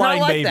This at the was not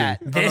flying like baby. that.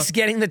 This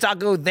getting the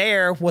taco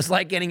there was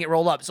like getting it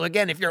rolled up. So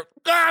again, if you're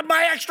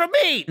my extra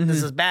meat,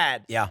 this is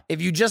bad. Yeah.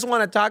 If you just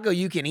want a taco,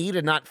 you can eat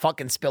and not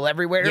fucking spill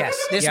everywhere. Yes.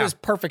 This Yeah. was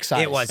perfect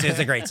size. It was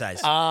a great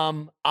size.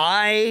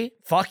 I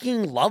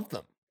fucking love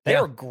them. They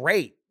were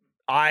great.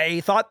 I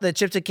thought the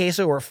chips and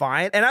queso were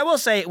fine, and I will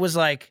say it was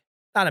like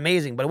not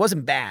amazing, but it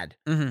wasn't bad.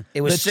 It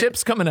The was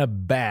chips come in a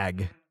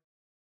bag,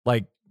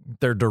 like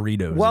they're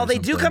Doritos. Well, or they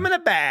do something. come in a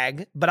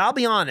bag, but I'll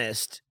be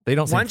honest. They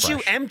don't seem Once you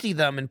fresh. empty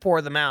them and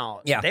pour them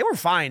out, Yeah. they were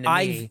fine to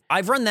me.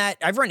 I've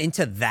run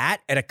into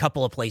that at a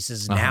couple of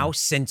places now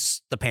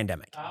since the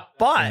pandemic.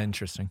 But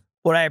Interesting.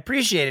 what I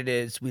appreciated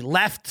is we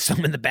left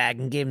some in the bag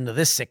and gave them to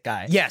this sick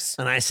guy. Yes.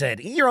 And I said,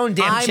 eat your own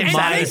damn I chips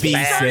might out of this be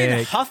bag.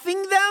 sick.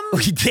 Huffing them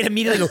We did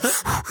immediately go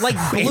like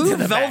into blue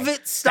the bag.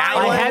 velvet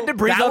style. I had to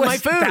breathe that on was, my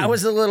food. That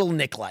was a little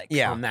Nick-like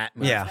Yeah. on that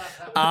move.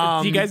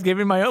 Yeah. You guys gave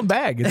me my own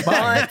bag. It's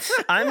fine.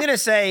 But I'm gonna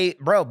say,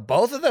 bro,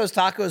 both of those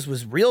tacos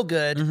was real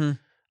good.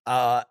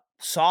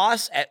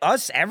 Sauce,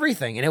 us,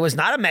 everything, and it was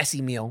not a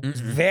messy meal. It's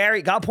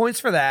very got points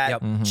for that.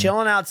 Yep.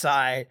 Chilling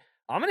outside.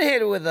 I'm gonna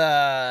hit it with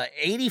a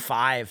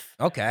 85.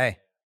 Okay.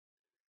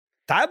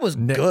 That was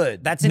Nick-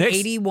 good. That's an Next-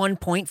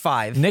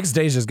 81.5. Next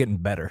day's just getting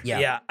better.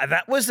 Yeah.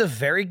 That was a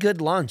very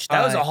good lunch.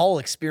 That was a whole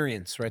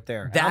experience right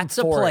there. And I'm That's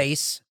a for it.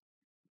 place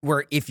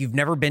where if you've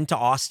never been to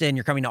Austin,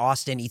 you're coming to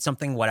Austin, eat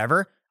something,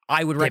 whatever.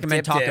 I would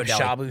recommend dip, Taco dip,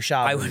 Deli. shabu, shabu.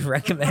 I would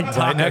recommend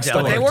Taco next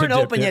Deli. But they door. weren't Dip,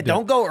 open dip, yet. dip.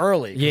 Don't go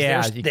early. 'cause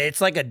Yeah.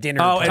 it's like a dinner.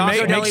 Oh, and Taco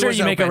make Deli sure was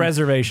you make a open.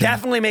 reservation.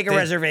 Definitely make a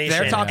reservation.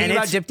 They're talking And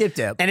about it's-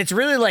 dip. And it's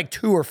really like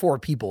 2 or 4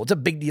 people. It's a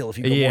big deal if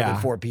you go more Yeah.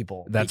 than 4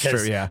 people. That's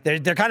because true, yeah.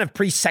 They're kind of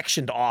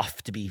pre-sectioned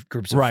off to be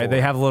groups of 4. Right.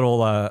 They have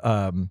little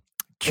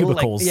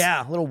cubicles.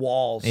 Little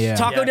walls. Yeah.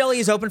 Taco Deli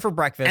is open for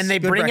breakfast. And they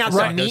Good bring out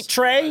breakfast the tacos. meat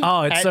tray.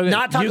 Oh, it's so good.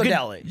 Not Taco You can-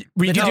 Deli.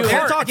 you can do it-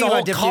 cart. talking It's a about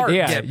whole dip, cart.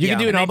 Yeah, dip, you can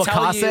do an And they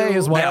tell omakase you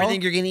as well.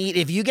 Everything you're gonna eat.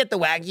 If you get the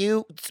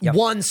Wagyu, it's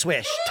one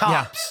swish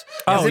tops.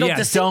 Oh, 'Cause it'll yeah. Don't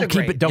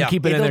disintegrate.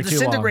 keep it in It'll there too long.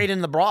 disintegrate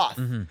in the broth.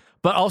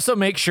 But also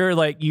make sure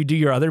like you do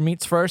your other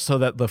meats first so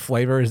that the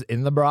flavor is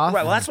in the broth.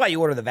 Right. Well, that's why you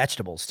order the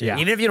vegetables too. Yeah.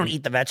 Even if you don't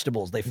eat the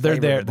vegetables, they they're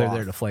flavor there. the They're broth.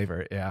 there to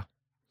flavor it. Yeah.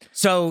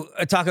 So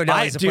a Taco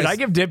Deli is a Dude, place. I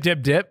give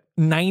dip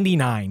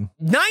 99.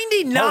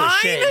 99. Holy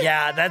shit!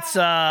 Yeah, that's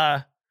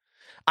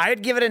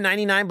I'd give it a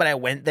 99, but I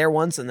went there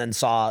once and then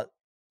saw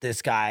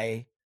this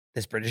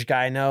British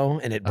guy I know,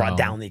 and it brought Oh.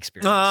 down the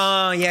experience.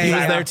 Oh yeah, He yeah.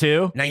 was there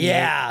too. 98.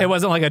 Yeah. It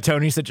wasn't like a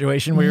Tony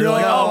situation where you're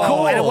like, No, oh,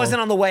 cool. and it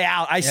wasn't on the way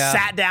out. I Yeah.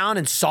 sat down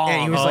and saw Yeah,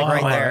 him. he was, like,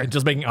 right my- there.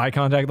 Just making eye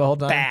contact the whole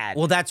time. Bad.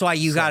 Well, that's why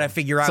you got to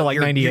figure out so like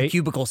your 98?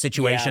 cubicle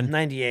situation.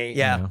 98.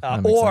 Yeah.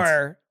 that makes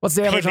Or What's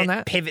the average pivot, on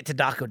that? Pivot to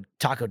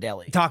Taco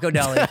Deli. Taco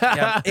Deli.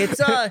 Yeah.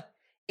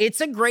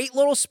 It's a great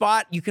little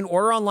spot. You can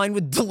order online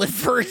with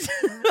delivered.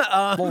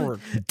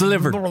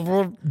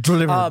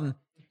 Delivered.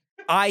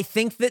 I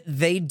think that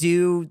they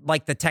do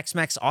like the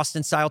Tex-Mex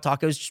Austin style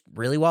tacos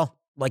really well.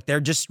 Like they're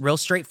just real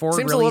straightforward.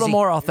 Seems real a little easy.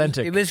 more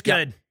authentic. It was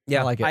good.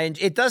 Yeah. I like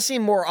it. It does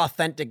seem more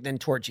authentic than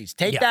Torchy's.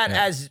 Take that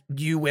as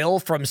you will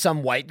from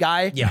some white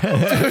guy Yeah.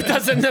 who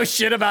doesn't know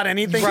shit about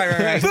anything.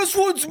 Right. This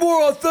one's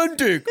more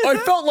authentic. I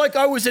felt like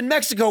I was in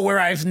Mexico where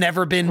I've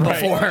never been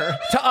before.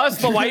 To us,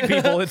 the white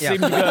people, it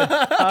seemed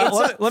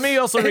good. Let me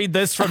also read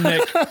this from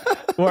Nick,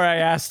 where I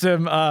asked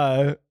him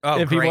if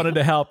he great. wanted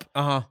to help.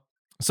 Uh-huh.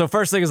 So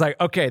first thing is like,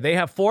 okay, they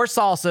have 4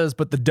 salsas,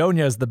 but the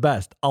doña is the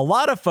best. A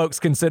lot of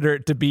folks consider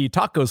it to be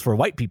tacos for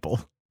white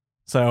people.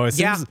 So it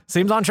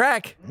seems on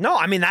track. No,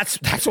 I mean that's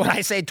what I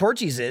say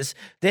Torchy's is.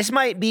 This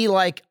might be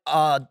like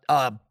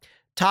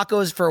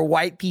tacos for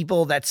white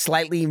people that's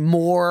slightly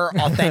more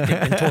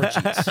authentic than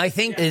Torchy's. I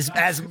think is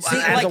as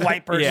like- a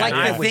white person, yeah, I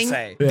yeah. would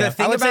say. The Yeah.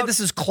 thing I would say about this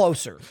is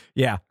closer.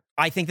 Yeah.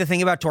 I think the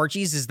thing about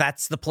Torchy's is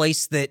that's the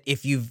place that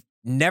if you've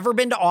never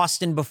been to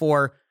Austin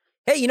before,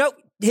 hey,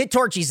 hit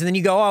Torchy's and then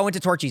you go, oh, I went to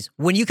Torchy's.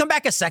 When you come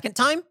back a second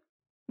time,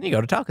 You go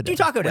to Taco do Deli.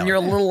 Taco Deli. When you're a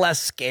little less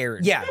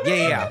scared.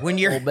 Yeah. When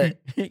you're,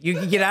 you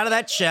can get out of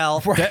that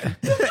shell.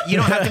 You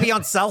don't have to be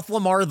on South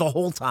Lamar the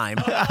whole time.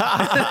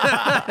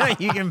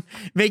 You can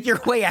make your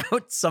way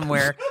out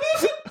somewhere.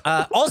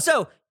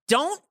 Also,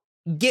 don't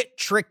get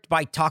tricked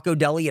by Taco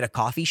Deli at a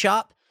coffee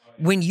shop.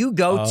 When you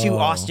go to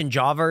Austin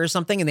Java or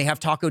something and they have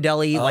Taco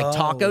Deli like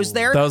tacos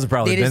there, Those have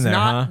probably it been is there,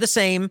 not huh? the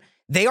same.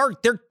 They're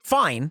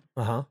fine.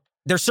 Uh-huh.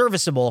 They're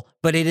serviceable,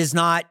 but it is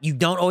not. You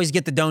don't always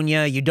get the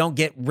doña. You don't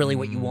get really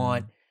what you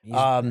want.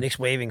 Nick's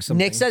waving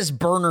something. Nick says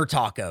burner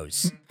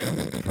tacos,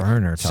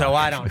 Burner tacos. so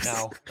I don't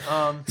know.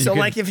 so can-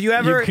 like if you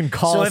ever you can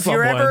call so if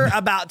you're ever someone.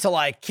 about to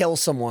like kill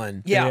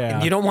someone, Yeah.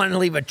 and you don't want to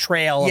leave a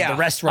trail Yeah. of the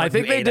restaurant. I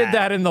think you they ate did at,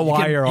 that in The you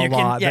can- Wire a you can-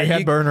 lot. They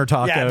had burner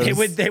tacos.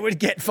 Yeah, they would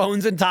get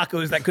phones and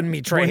tacos that couldn't be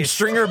when traced.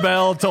 Stringer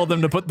Bell told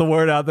them to put the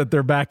word out that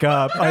they're back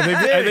up, I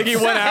think he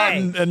went out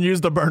Hey. and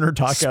used the burner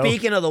taco.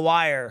 Speaking of The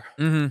Wire,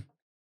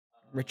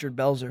 Richard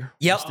Belzer.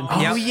 Yep. rest in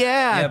Oh peace.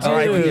 yeah,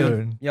 Yeah,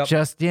 dude. Yep.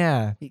 Just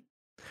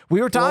we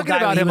were Little talking guy,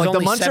 about he him was like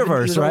the only 70 he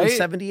Muncherverse, was only right?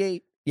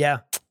 78. Yeah.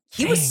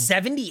 He was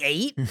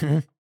 78.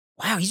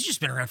 Wow, he's just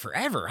been around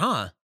forever,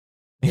 huh?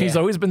 He's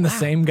always been the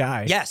same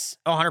guy. Yes,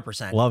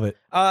 100%. Love it.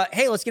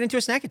 Hey, let's get into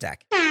a snack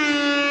attack.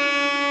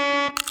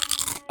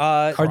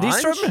 Are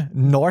these from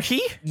Norty?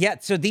 Yeah,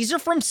 so these are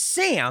from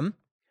Sam,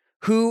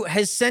 who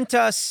has sent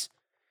us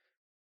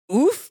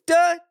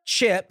Ufta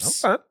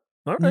chips, Okay.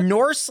 All right.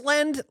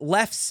 Norseland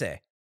Lefse.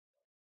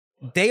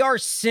 They are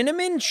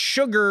cinnamon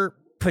sugar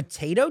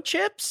potato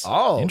chips.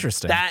 Oh,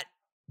 Interesting. That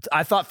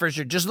I thought for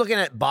sure. Just looking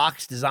at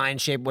box design,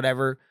 shape,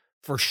 whatever,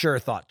 for sure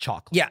thought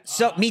chocolate. Yeah,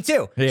 so me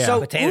too. Yeah. So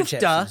Potato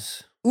chips.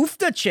 is-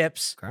 Ufta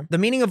chips, Okay. the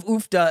meaning of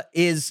Ufta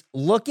is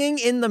looking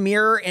in the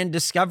mirror and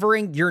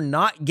discovering you're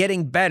not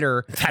getting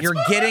better, you're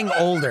getting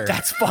older.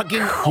 That's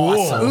fucking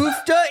awesome.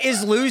 Ufta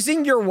is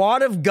losing your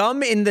wad of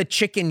gum in the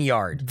chicken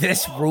yard.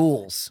 This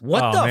rules.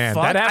 What Oh, the man,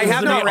 fuck? that I happens have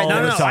to not me read all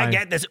that. the No, I time.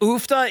 get this.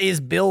 Ufta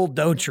is Bill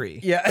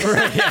Dotree. Yeah.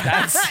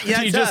 That's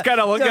Yeah, You just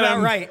gotta look at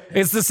him. Right.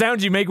 It's the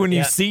sound you make when you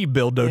Yeah. see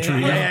Bill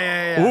Dotree.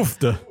 Yeah.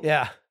 Oofta.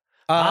 Yeah.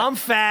 I'm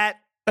fat.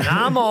 And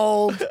I'm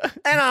old,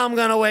 and I'm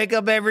gonna wake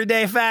up every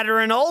day fatter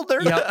and older.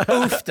 Yep.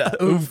 Oofta.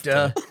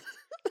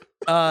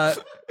 Ufta.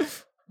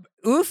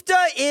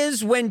 Ufta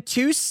is when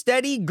two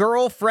steady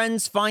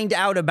girlfriends find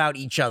out about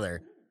each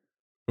other.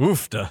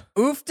 Oofta.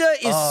 Ufta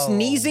is Oh,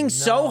 sneezing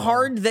so no.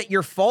 hard that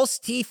your false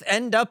teeth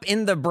end up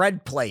in the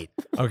bread plate.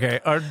 Okay.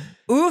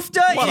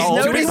 Ufta What, is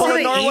old do we noticing. wanna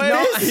people in eat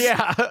Norway? this?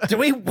 Yeah. Do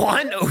we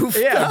want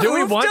Oofta? Yeah. Do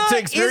we want to Ufta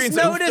experience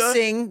is Oofta?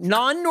 noticing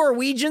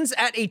non-Norwegians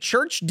at a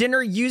church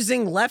dinner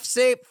using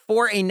lefse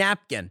for a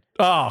napkin.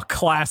 Oh,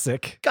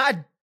 classic.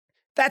 God,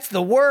 that's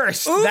the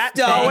worst. That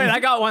Oofta. Oh, thing. wait, I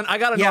got one. I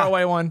got a Yeah.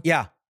 Norway one.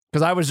 Yeah.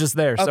 Because I was just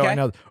there, so Okay. I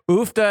know.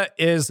 Oofta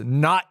is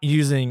not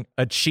using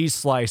a cheese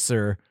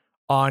slicer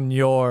on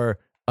your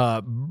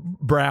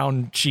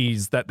brown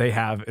cheese that they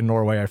have in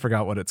Norway. I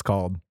forgot what it's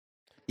called.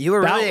 You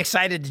were really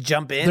excited to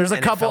jump in. There's a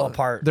and it fell couple.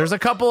 apart. There's a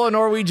couple of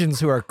Norwegians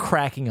who are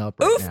cracking up.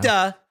 Right now.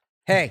 Oofta.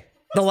 Hey,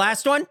 the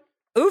last one.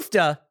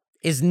 Oofta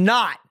is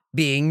not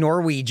being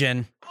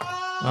Norwegian.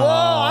 Whoa,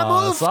 I'm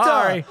oofta.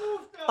 Sorry.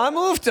 I'm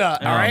oofta.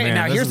 All right, man,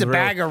 now this here's is a really-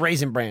 bag of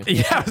Raisin Bran.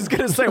 Yeah, I was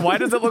gonna say, why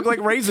does it look like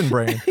Raisin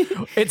Bran?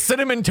 It's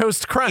Cinnamon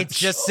Toast Crunch. It's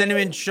just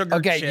cinnamon sugar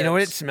Okay, chips. you know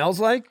what it smells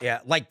like? Yeah,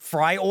 like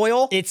fry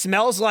oil. It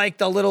smells like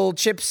the little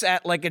chips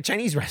at like a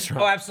Chinese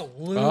restaurant. Oh,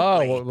 absolutely. Oh,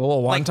 the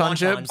little Like wonton wontons.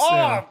 chips. Oh,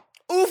 Yeah.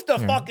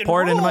 oofta fucking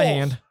Pour it into my rules.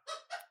 hand.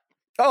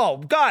 Oh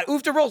God,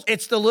 oofta rolls.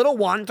 It's the little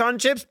wonton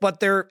chips, but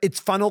it's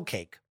funnel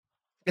cake.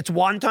 It's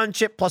wonton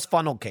chip plus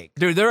funnel cake.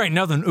 Dude, there ain't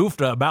nothing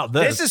oofta about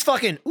this. This is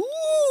fucking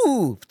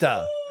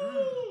oofta.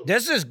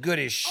 This is good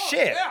as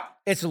shit.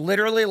 It's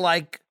literally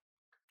like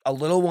a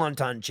little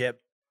wonton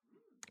chip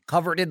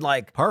covered in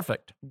like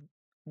perfect.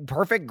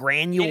 perfect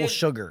granule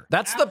sugar.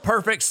 That's the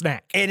perfect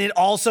snack. And it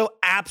also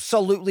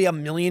absolutely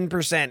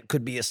 1,000,000%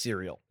 could be a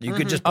cereal. You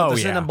could just put Oh,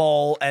 this in yeah. a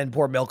bowl and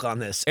pour milk on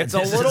this. It's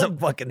and a this is little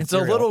fucking It's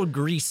cereal. a little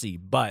greasy,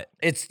 but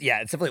It's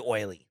definitely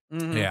oily.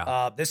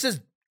 yeah. This is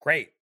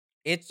great.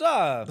 It's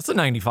That's a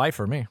 95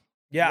 for me.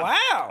 Yeah.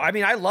 Wow. I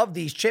mean, I love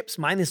these chips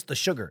minus the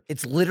sugar.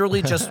 It's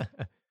literally just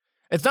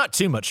It's not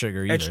too much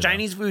sugar either. it's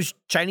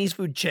Chinese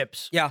food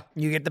chips. Yeah.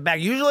 You get the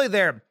bag. Usually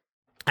they're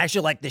I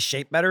actually like this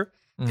shape better.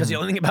 Because the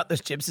only thing about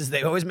those chips is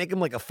they always make them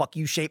like a fuck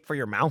you shape for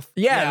your mouth.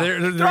 Yeah, they're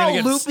They're gonna all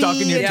get loopy. stuck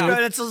in your and tooth.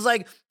 it's just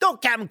like,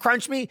 don't Captain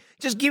Crunch me.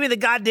 Just give me the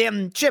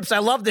goddamn chips. I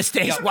love this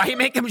taste. Why you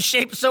make them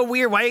shaped so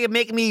weird? Why you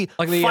making me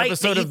Like the fight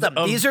episode to eat them?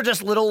 of These are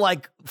just little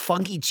like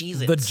funky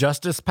cheeses. The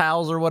Justice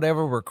Pals or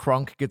whatever, where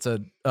Crunk gets a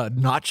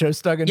nacho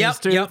stuck in Yep, his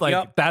tooth. yep, like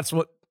yep. that's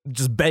what.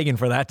 Just begging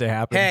for that to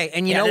happen. Hey,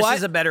 and you know this what?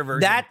 is a better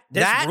version.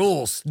 This That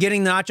rules.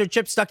 Getting the nacho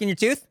chip stuck in your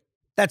tooth.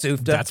 That's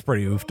oofta. That's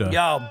pretty oofta.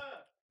 Yo,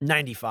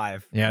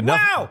 95. Yeah.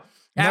 Wow.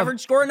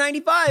 Average score of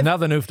 95.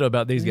 Nothing oofta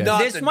about these guys. No.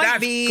 This might That's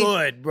be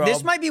good, bro.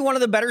 This might be one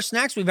of the better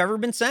snacks we've ever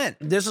been sent.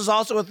 This is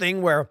also a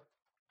thing where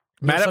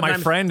Mad at my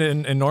sometimes- friend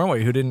in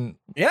Norway who didn't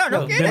Yeah,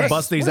 no didn't kidding.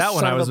 bust these What a out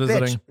when son I of was a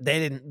bitch.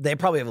 visiting. They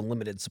probably have a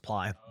limited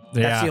supply.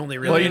 Yeah. That's the only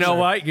real Well, you know answer.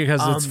 why?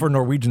 Because it's for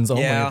Norwegians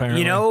only. yeah.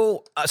 Apparently. You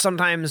know,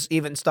 sometimes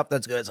even stuff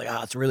that's good, it's like,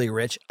 oh, it's really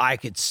rich. I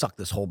could suck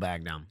this whole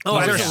bag down. Oh,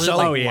 These are absolutely.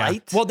 so Oh, yeah.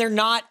 light. Well, they're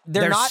not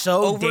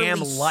so overly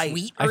damn light.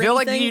 sweet I or feel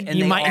like anything, and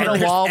you they might hit are- a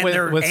wall And with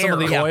they're some of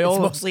the air. oil. It's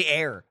mostly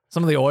air.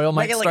 Some of the oil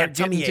might Make it like a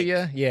start getting to tummy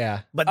you. Yeah.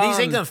 But these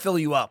ain't gonna fill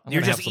you up.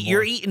 You're gonna have just some you're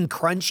more. eating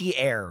crunchy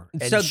air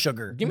and So,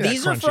 sugar. Give me that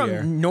These are crunchy from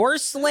air.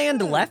 Norseland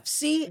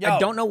Lefse. I Yo,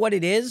 don't know what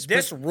it is.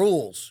 This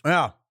rules. but,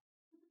 yeah,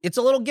 it's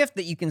a little gift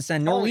that you can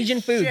send.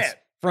 Norwegian Holy foods shit.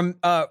 from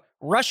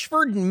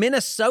Rushford,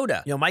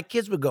 Minnesota. You know, my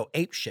kids would go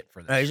ape shit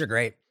for this. These are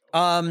great.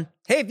 Hey,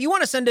 if you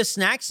want to send us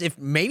snacks, if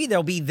maybe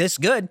they'll be this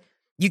good,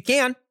 you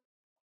can.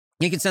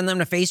 You can send them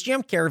to Face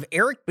Jam, care of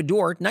Eric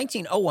Bedour,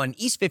 1901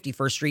 East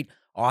 51st Street,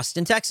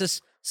 Austin,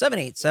 Texas,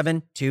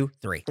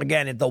 78723.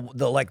 Again,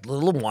 the like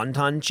little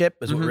wonton chip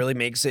is what really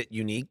makes it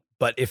unique.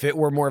 But if it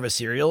were more of a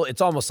cereal,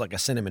 it's almost like a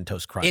cinnamon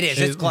toast crunch. It is.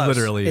 It It's close.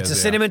 literally It's is, a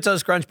yeah. cinnamon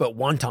toast crunch, but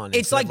wonton. It's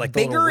instead like of the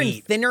little bigger and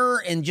wheat. thinner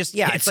and just,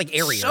 it's like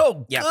airier.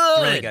 So yeah,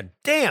 good. really good.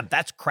 Damn,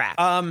 that's crack.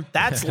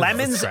 That's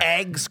lemons,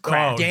 eggs,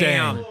 crack. Oh,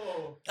 damn.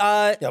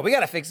 Yeah, we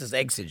gotta fix this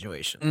egg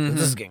situation.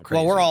 This is getting crazy.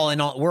 Well,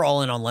 we're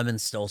all in on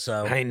lemons still,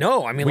 so. I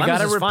know. I mean, We lemons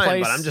gotta is fine,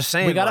 replace. but I'm just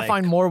saying. we gotta like,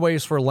 find more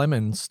ways for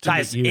lemons to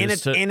Guys, get used in a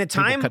to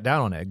people time- cut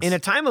down on eggs. in a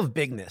time of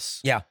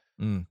bigness. Yeah.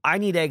 I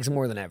need eggs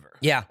more than ever.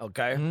 Yeah.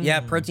 Okay. Yeah,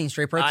 protein,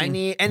 straight protein. I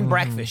need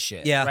breakfast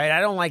shit. Yeah. Right. I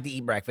don't like to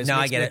eat breakfast. No, It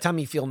I makes get my it.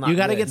 tummy feel not. You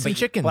gotta good. get some But-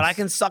 chickens. But I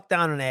can suck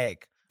down an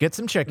egg. Get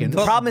some chickens.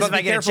 The problem is but if I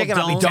be get a careful, chicken,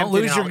 I'll be don't tempted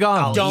lose and your I'll-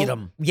 gum. I'll don't eat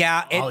them.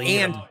 Yeah, I'll eat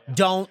and 'em.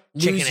 don't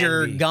Chicken lose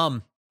your envy.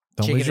 gum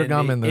Don't lose your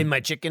gum in in my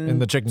chicken in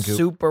the chicken coop.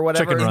 soup or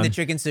whatever. Chicken in run. the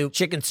chicken soup.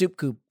 Chicken soup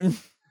coop.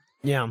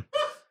 Yeah.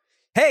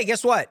 Hey,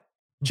 guess what?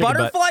 Chicken butt.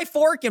 Butterfly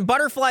fork and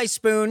butterfly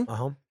spoon Uh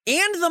huh.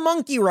 and the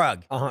monkey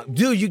rug. Uh huh.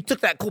 Dude, you took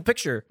that cool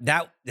picture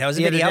That was a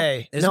the other video.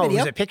 day. It was No, a it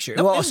video. was a picture. Nope,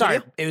 it Well, was a sorry,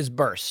 video. it was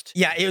burst.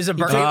 Yeah, it was a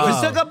burst. It Oh.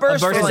 was took a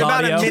burst. A burst for is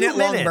about audio? a 2 minute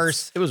long minutes.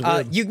 burst. It was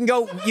weird. You can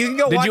go Did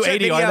watch you that ADR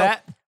video.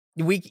 that?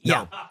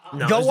 Yeah.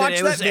 No, Go it was- watch it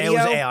that was- video. It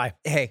was AI.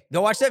 Hey,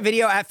 go watch that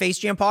video at Face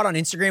Jam Pod on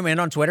Instagram and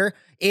on Twitter.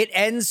 It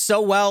ends so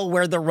well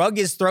where the rug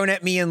is thrown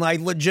at me and like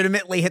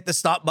legitimately hit the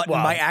stop button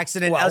by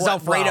accident as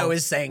Alfredo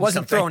is saying.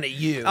 Wasn't something. thrown at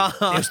you.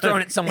 It was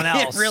thrown at someone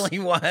else. It really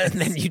was. And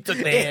then you took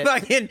the It hit.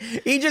 fucking-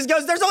 he just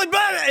goes, "There's only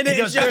button," and He it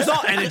goes, just- "There's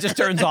all," and it just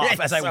turns off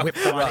as I whip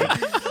the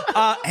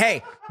rug.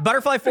 Hey,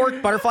 butterfly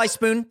fork, butterfly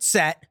spoon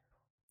set.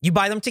 You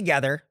buy them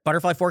together.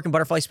 Butterfly fork and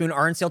butterfly spoon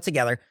are on sale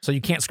together. So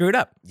you can't screw it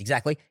up.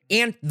 Exactly.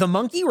 And the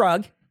monkey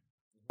rug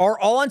are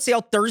all on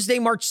sale Thursday,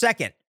 March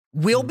 2nd.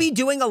 We'll be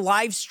doing a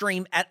live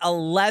stream at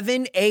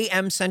 11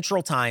 a.m.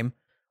 Central Time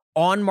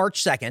on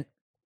March 2nd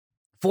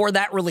for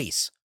that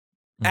release.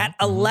 At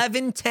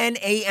 11:10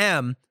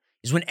 a.m.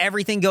 is when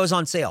everything goes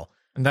on sale.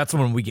 And that's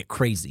when we get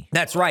crazy.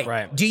 That's right.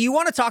 Right. Do you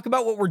want to talk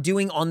about what we're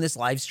doing on this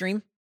live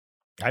stream?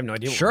 I have no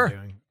idea what Sure. we're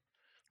doing.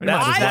 We might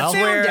as I well.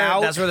 found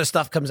out- That's where the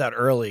stuff comes out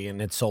early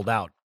and it's sold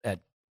out at.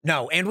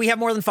 No, and we have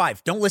more than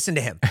 5. Don't listen to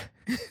him.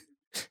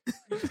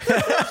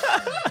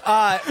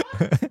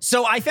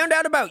 So I found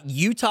out about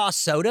Utah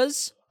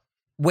sodas,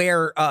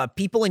 where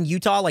people in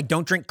Utah like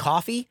don't drink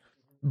coffee,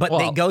 but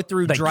they go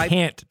through They dry.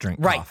 can't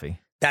drink coffee.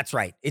 That's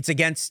right. It's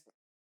against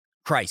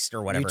Christ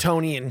or whatever.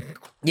 Newtonian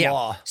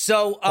law.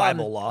 So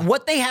Bible law.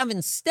 what they have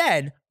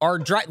instead are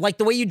like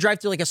the way you drive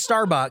through like a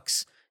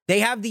Starbucks. They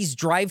have these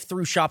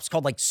drive-through shops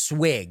called like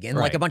Swig and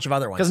like a bunch of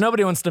other ones. Because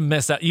nobody wants to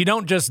miss out. You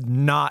don't just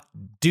not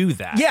do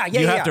that.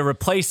 You have to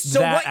replace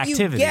that activity.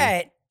 So what you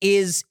get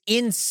is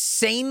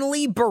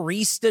insanely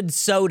baristaed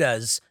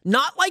sodas.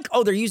 Not like,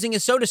 oh, they're using a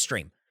soda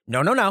stream.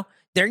 No.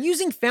 They're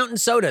using fountain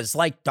sodas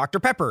like Dr.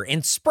 Pepper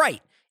and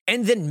Sprite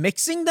and then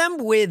mixing them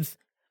with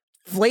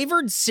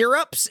flavored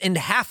syrups and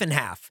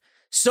half.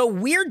 So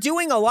we're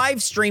doing a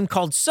live stream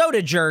called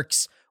Soda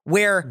Jerks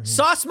where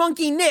Sauce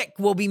Monkey Nick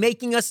will be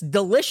making us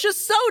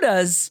delicious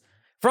sodas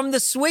from the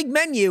Swig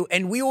menu,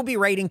 and we will be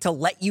rating to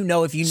let you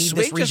know if you need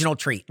Swig this regional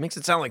treat. Makes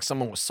it sound like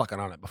someone was sucking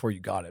on it before you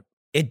got it.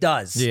 It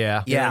does.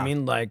 Yeah. You know what I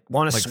mean? Like,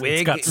 want a Like, it's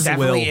swig? got It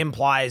definitely swill.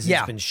 implies Yeah.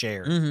 it's been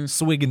shared.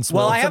 Swig and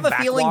swill. Well, I have a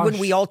Some feeling when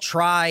backwash. we all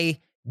try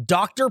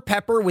Dr.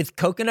 Pepper with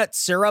coconut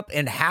syrup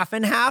and half.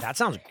 That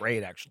sounds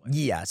great, actually.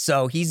 Yeah,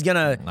 so he's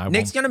gonna I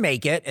Nick's won't- gonna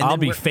make it, and I'll then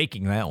be we're-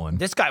 faking that one.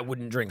 This guy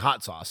wouldn't drink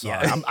hot sauce. So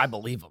Yeah. I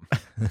believe him.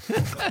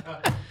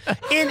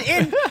 in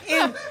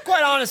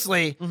quite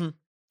honestly,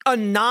 a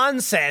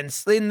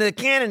nonsense in the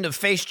canon of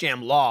Face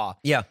Jam law,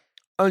 yeah,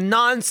 a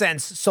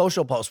nonsense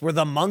social post where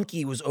the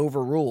monkey was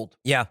overruled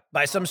yeah.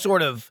 by some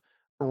sort of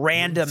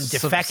random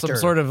defector. Some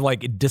sort of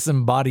like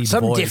disembodied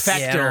Some voice. defector.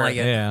 Yeah, I don't like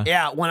it. Yeah.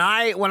 Yeah, when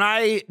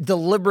I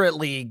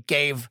deliberately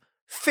gave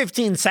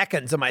 15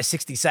 seconds of my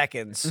 60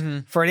 seconds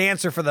for an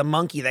answer for the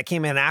monkey that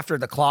came in after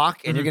the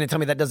clock, and you're going to tell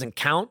me that doesn't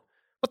count?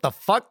 What the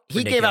fuck?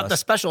 He gave out the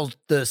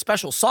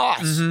special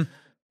sauce.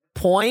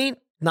 Point?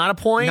 Not a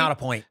point? Not a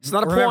point. It's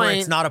not a Remember, point.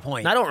 it's not a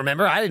point. I don't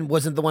remember.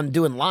 Wasn't the one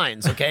doing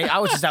lines, okay? I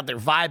was just out there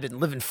vibing,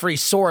 living free,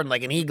 soaring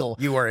like an eagle.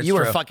 You were, it's You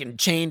were true. fucking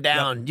chained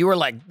down. You were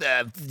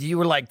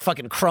like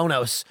fucking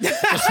Kronos,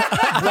 just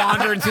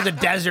wandering through the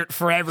desert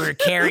forever,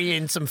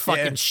 carrying some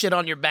fucking shit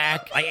on your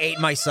back. I ate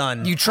my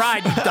son. You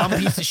tried, you dumb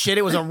piece of shit.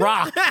 It was a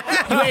rock.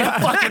 You ate a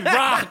fucking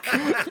rock.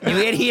 You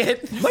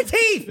idiot. my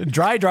teeth.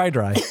 Dry.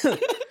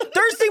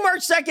 Thursday,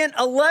 March 2nd,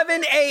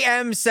 11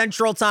 a.m.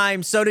 Central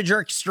Time. Soda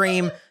Jerk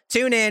stream.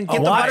 Tune in. Get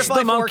the Watch butterfly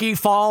the monkey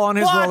fork. fall on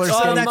his Watch- roller oh,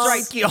 skates. that's right.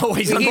 Monkey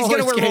always on He's roller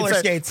gonna wear roller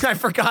skates. skates. I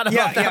forgot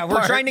about that. We're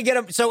part. trying to get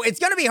him. So it's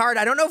going to be hard.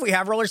 I don't know if we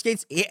have roller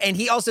skates. And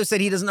he also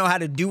said he doesn't know how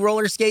to do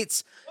roller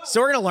skates.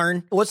 So we're going to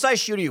learn. What size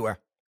shoe do you wear?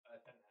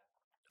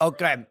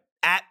 Okay.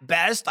 At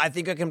best, I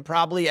think I can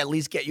probably at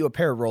least get you a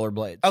pair of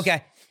rollerblades.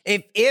 Okay.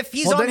 If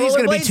he's Well, on then he's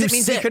gonna be rollerblades, too it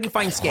means he sick. couldn't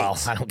find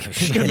skates. I don't give a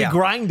He's shit. gonna Yeah. be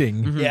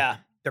grinding. Yeah.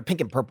 They're pink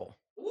and purple.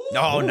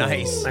 Oh,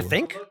 nice. I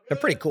think. They're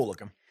pretty cool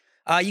looking.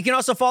 You can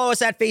also follow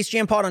us at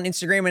FaceJamPod on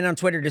Instagram and on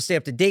Twitter to stay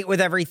up to date with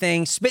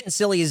everything. Spit and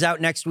Silly is out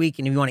next week,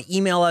 and if you want to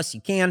email us,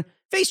 you can.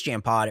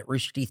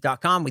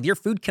 FaceJamPod@roosterteeth.com with your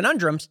food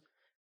conundrums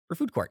for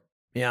Food Court.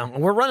 Yeah.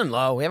 We're running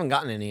low. We haven't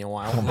gotten any in a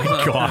while. Oh my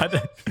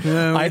God.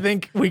 I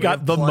think we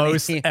got the plenty.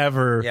 most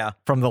ever Yeah.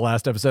 from the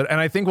last episode. And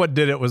I think what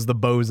did it was the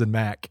Bose and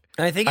Mac.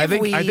 And I think I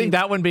think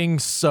that one being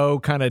so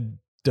kind of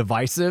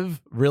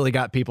divisive really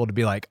got people to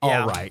be like,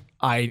 Yeah. all right,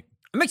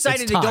 I'm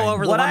excited It's to go time.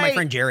 over the one my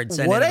friend Jared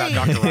sent in about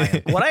Dr.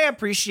 Ryan. What I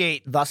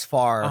appreciate thus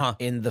far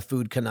in the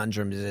food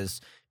conundrums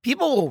is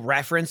people will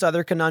reference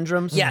other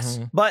conundrums. Yes.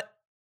 But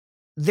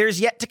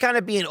there's yet to kind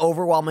of be an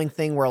overwhelming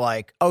thing where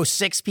like, oh,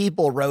 6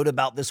 people wrote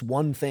about this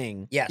one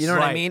thing. Yes. You know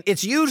what I Right. mean?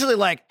 It's usually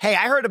like, hey,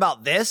 I heard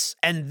about this,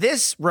 and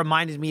this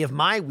reminded me of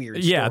my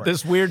weird yeah, story.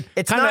 this weird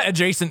It's kind of not-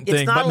 adjacent it's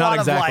thing, not but a not lot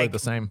of, exactly like, the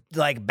same.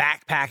 like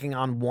backpacking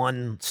on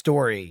one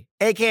story.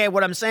 AKA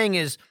what I'm saying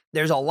is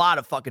there's a lot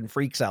of fucking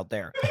freaks out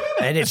there.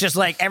 And it's just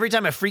like every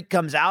time a freak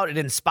comes out, it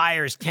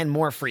inspires 10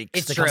 more freaks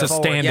It's to true. come To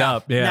forward. stand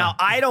up, yeah. Now,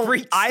 I don't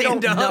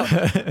stand know. up.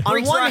 On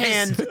Freaks one rise.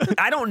 hand,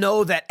 I don't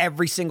know that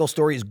every single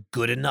story is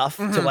good enough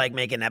to like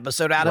make an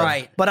episode out of.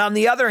 Right. But on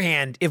the other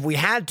hand, if we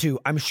had to,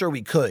 I'm sure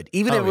we could.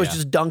 Even if it was yeah.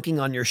 just dunking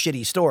on your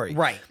shitty story.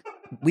 Right.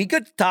 We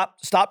could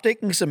stop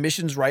taking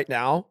submissions right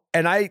now.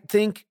 And I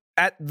think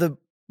at the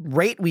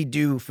rate we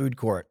do Food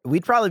Court,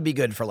 we'd probably be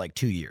good for like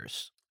 2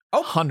 years.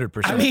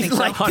 100%. I mean,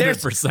 like,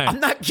 there's, 100%. I'm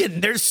not kidding.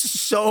 There's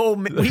so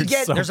many.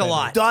 There's a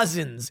lot.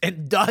 Dozens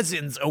and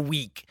dozens a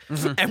week.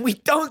 And we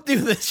don't do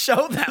the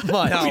show that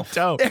much. No. We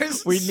don't.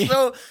 There's We need-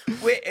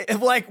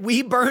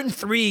 we burn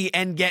 3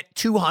 and get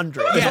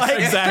 200. Yes, Like,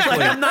 exactly.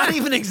 like, I'm not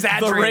even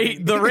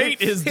exaggerating. The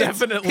rate is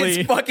definitely-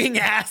 It's fucking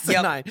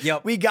asinine.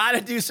 Yep. We got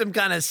to do some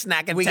kind of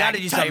snack and We got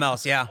to do something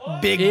else, yeah.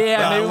 Big,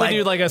 Yeah, maybe we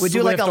do like a we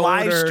do like a Swift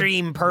live order.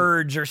 stream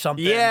purge or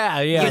something. Yeah.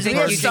 You think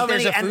There's so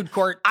there's many- a and food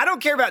court? I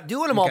don't care about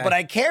doing them all, Okay. but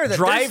I care that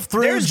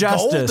Drive-through there's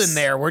gold justice. in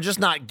there. We're just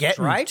not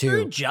getting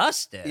Drive-through to.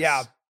 justice.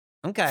 Yeah.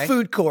 Okay.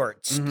 Food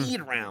court,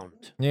 speed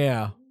round.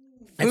 Yeah.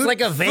 It's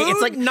like a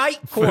it's like night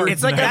court.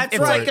 It's like That's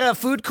like a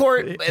food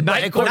court but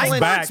Night court's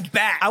equivalent.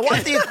 back. I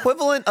want the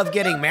equivalent of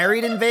getting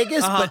married in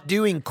Vegas, but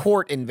doing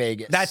court in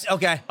Vegas. That's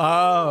okay.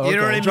 Oh, You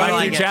know what I mean? Drive-through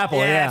Like, chapel,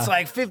 yeah. It's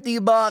like $50. You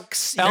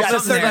Elvis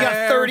got, there. you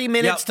got 30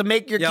 minutes Yep. to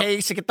make your Yep.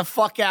 case to get the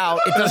fuck out.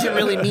 It doesn't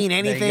really mean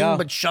anything, go.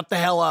 but shut the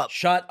hell up.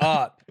 Shut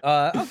up.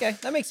 Okay,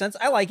 that makes sense.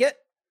 I like it.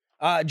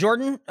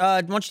 Jordan,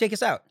 why don't you take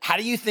us out? How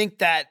do you think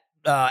that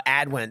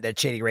ad went that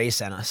Shady Ray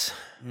sent us?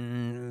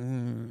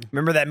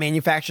 Remember that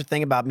manufacturer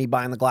thing about me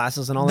buying the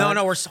glasses and all that?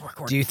 No, we're still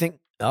recording. Do you think?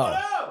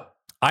 Oh,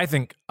 I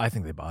think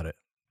they bought it.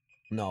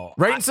 no.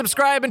 Rate and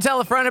subscribe and tell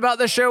a friend about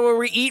the show where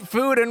we eat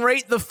food and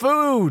rate the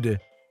food.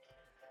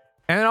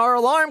 And our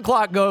alarm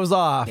clock goes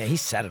off. Yeah, he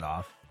set it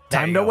off.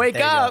 Time There you to go. wake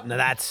There you go. up. No,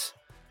 that's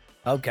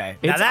okay.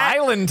 Now It's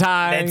island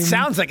time. It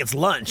sounds like it's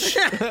lunch.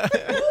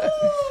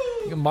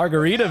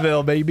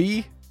 Margaritaville,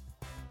 baby.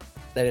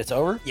 That it's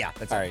over? Yeah,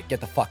 that's All right,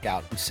 get the fuck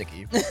out. I'm sick of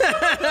you.